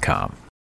dopehistory.com.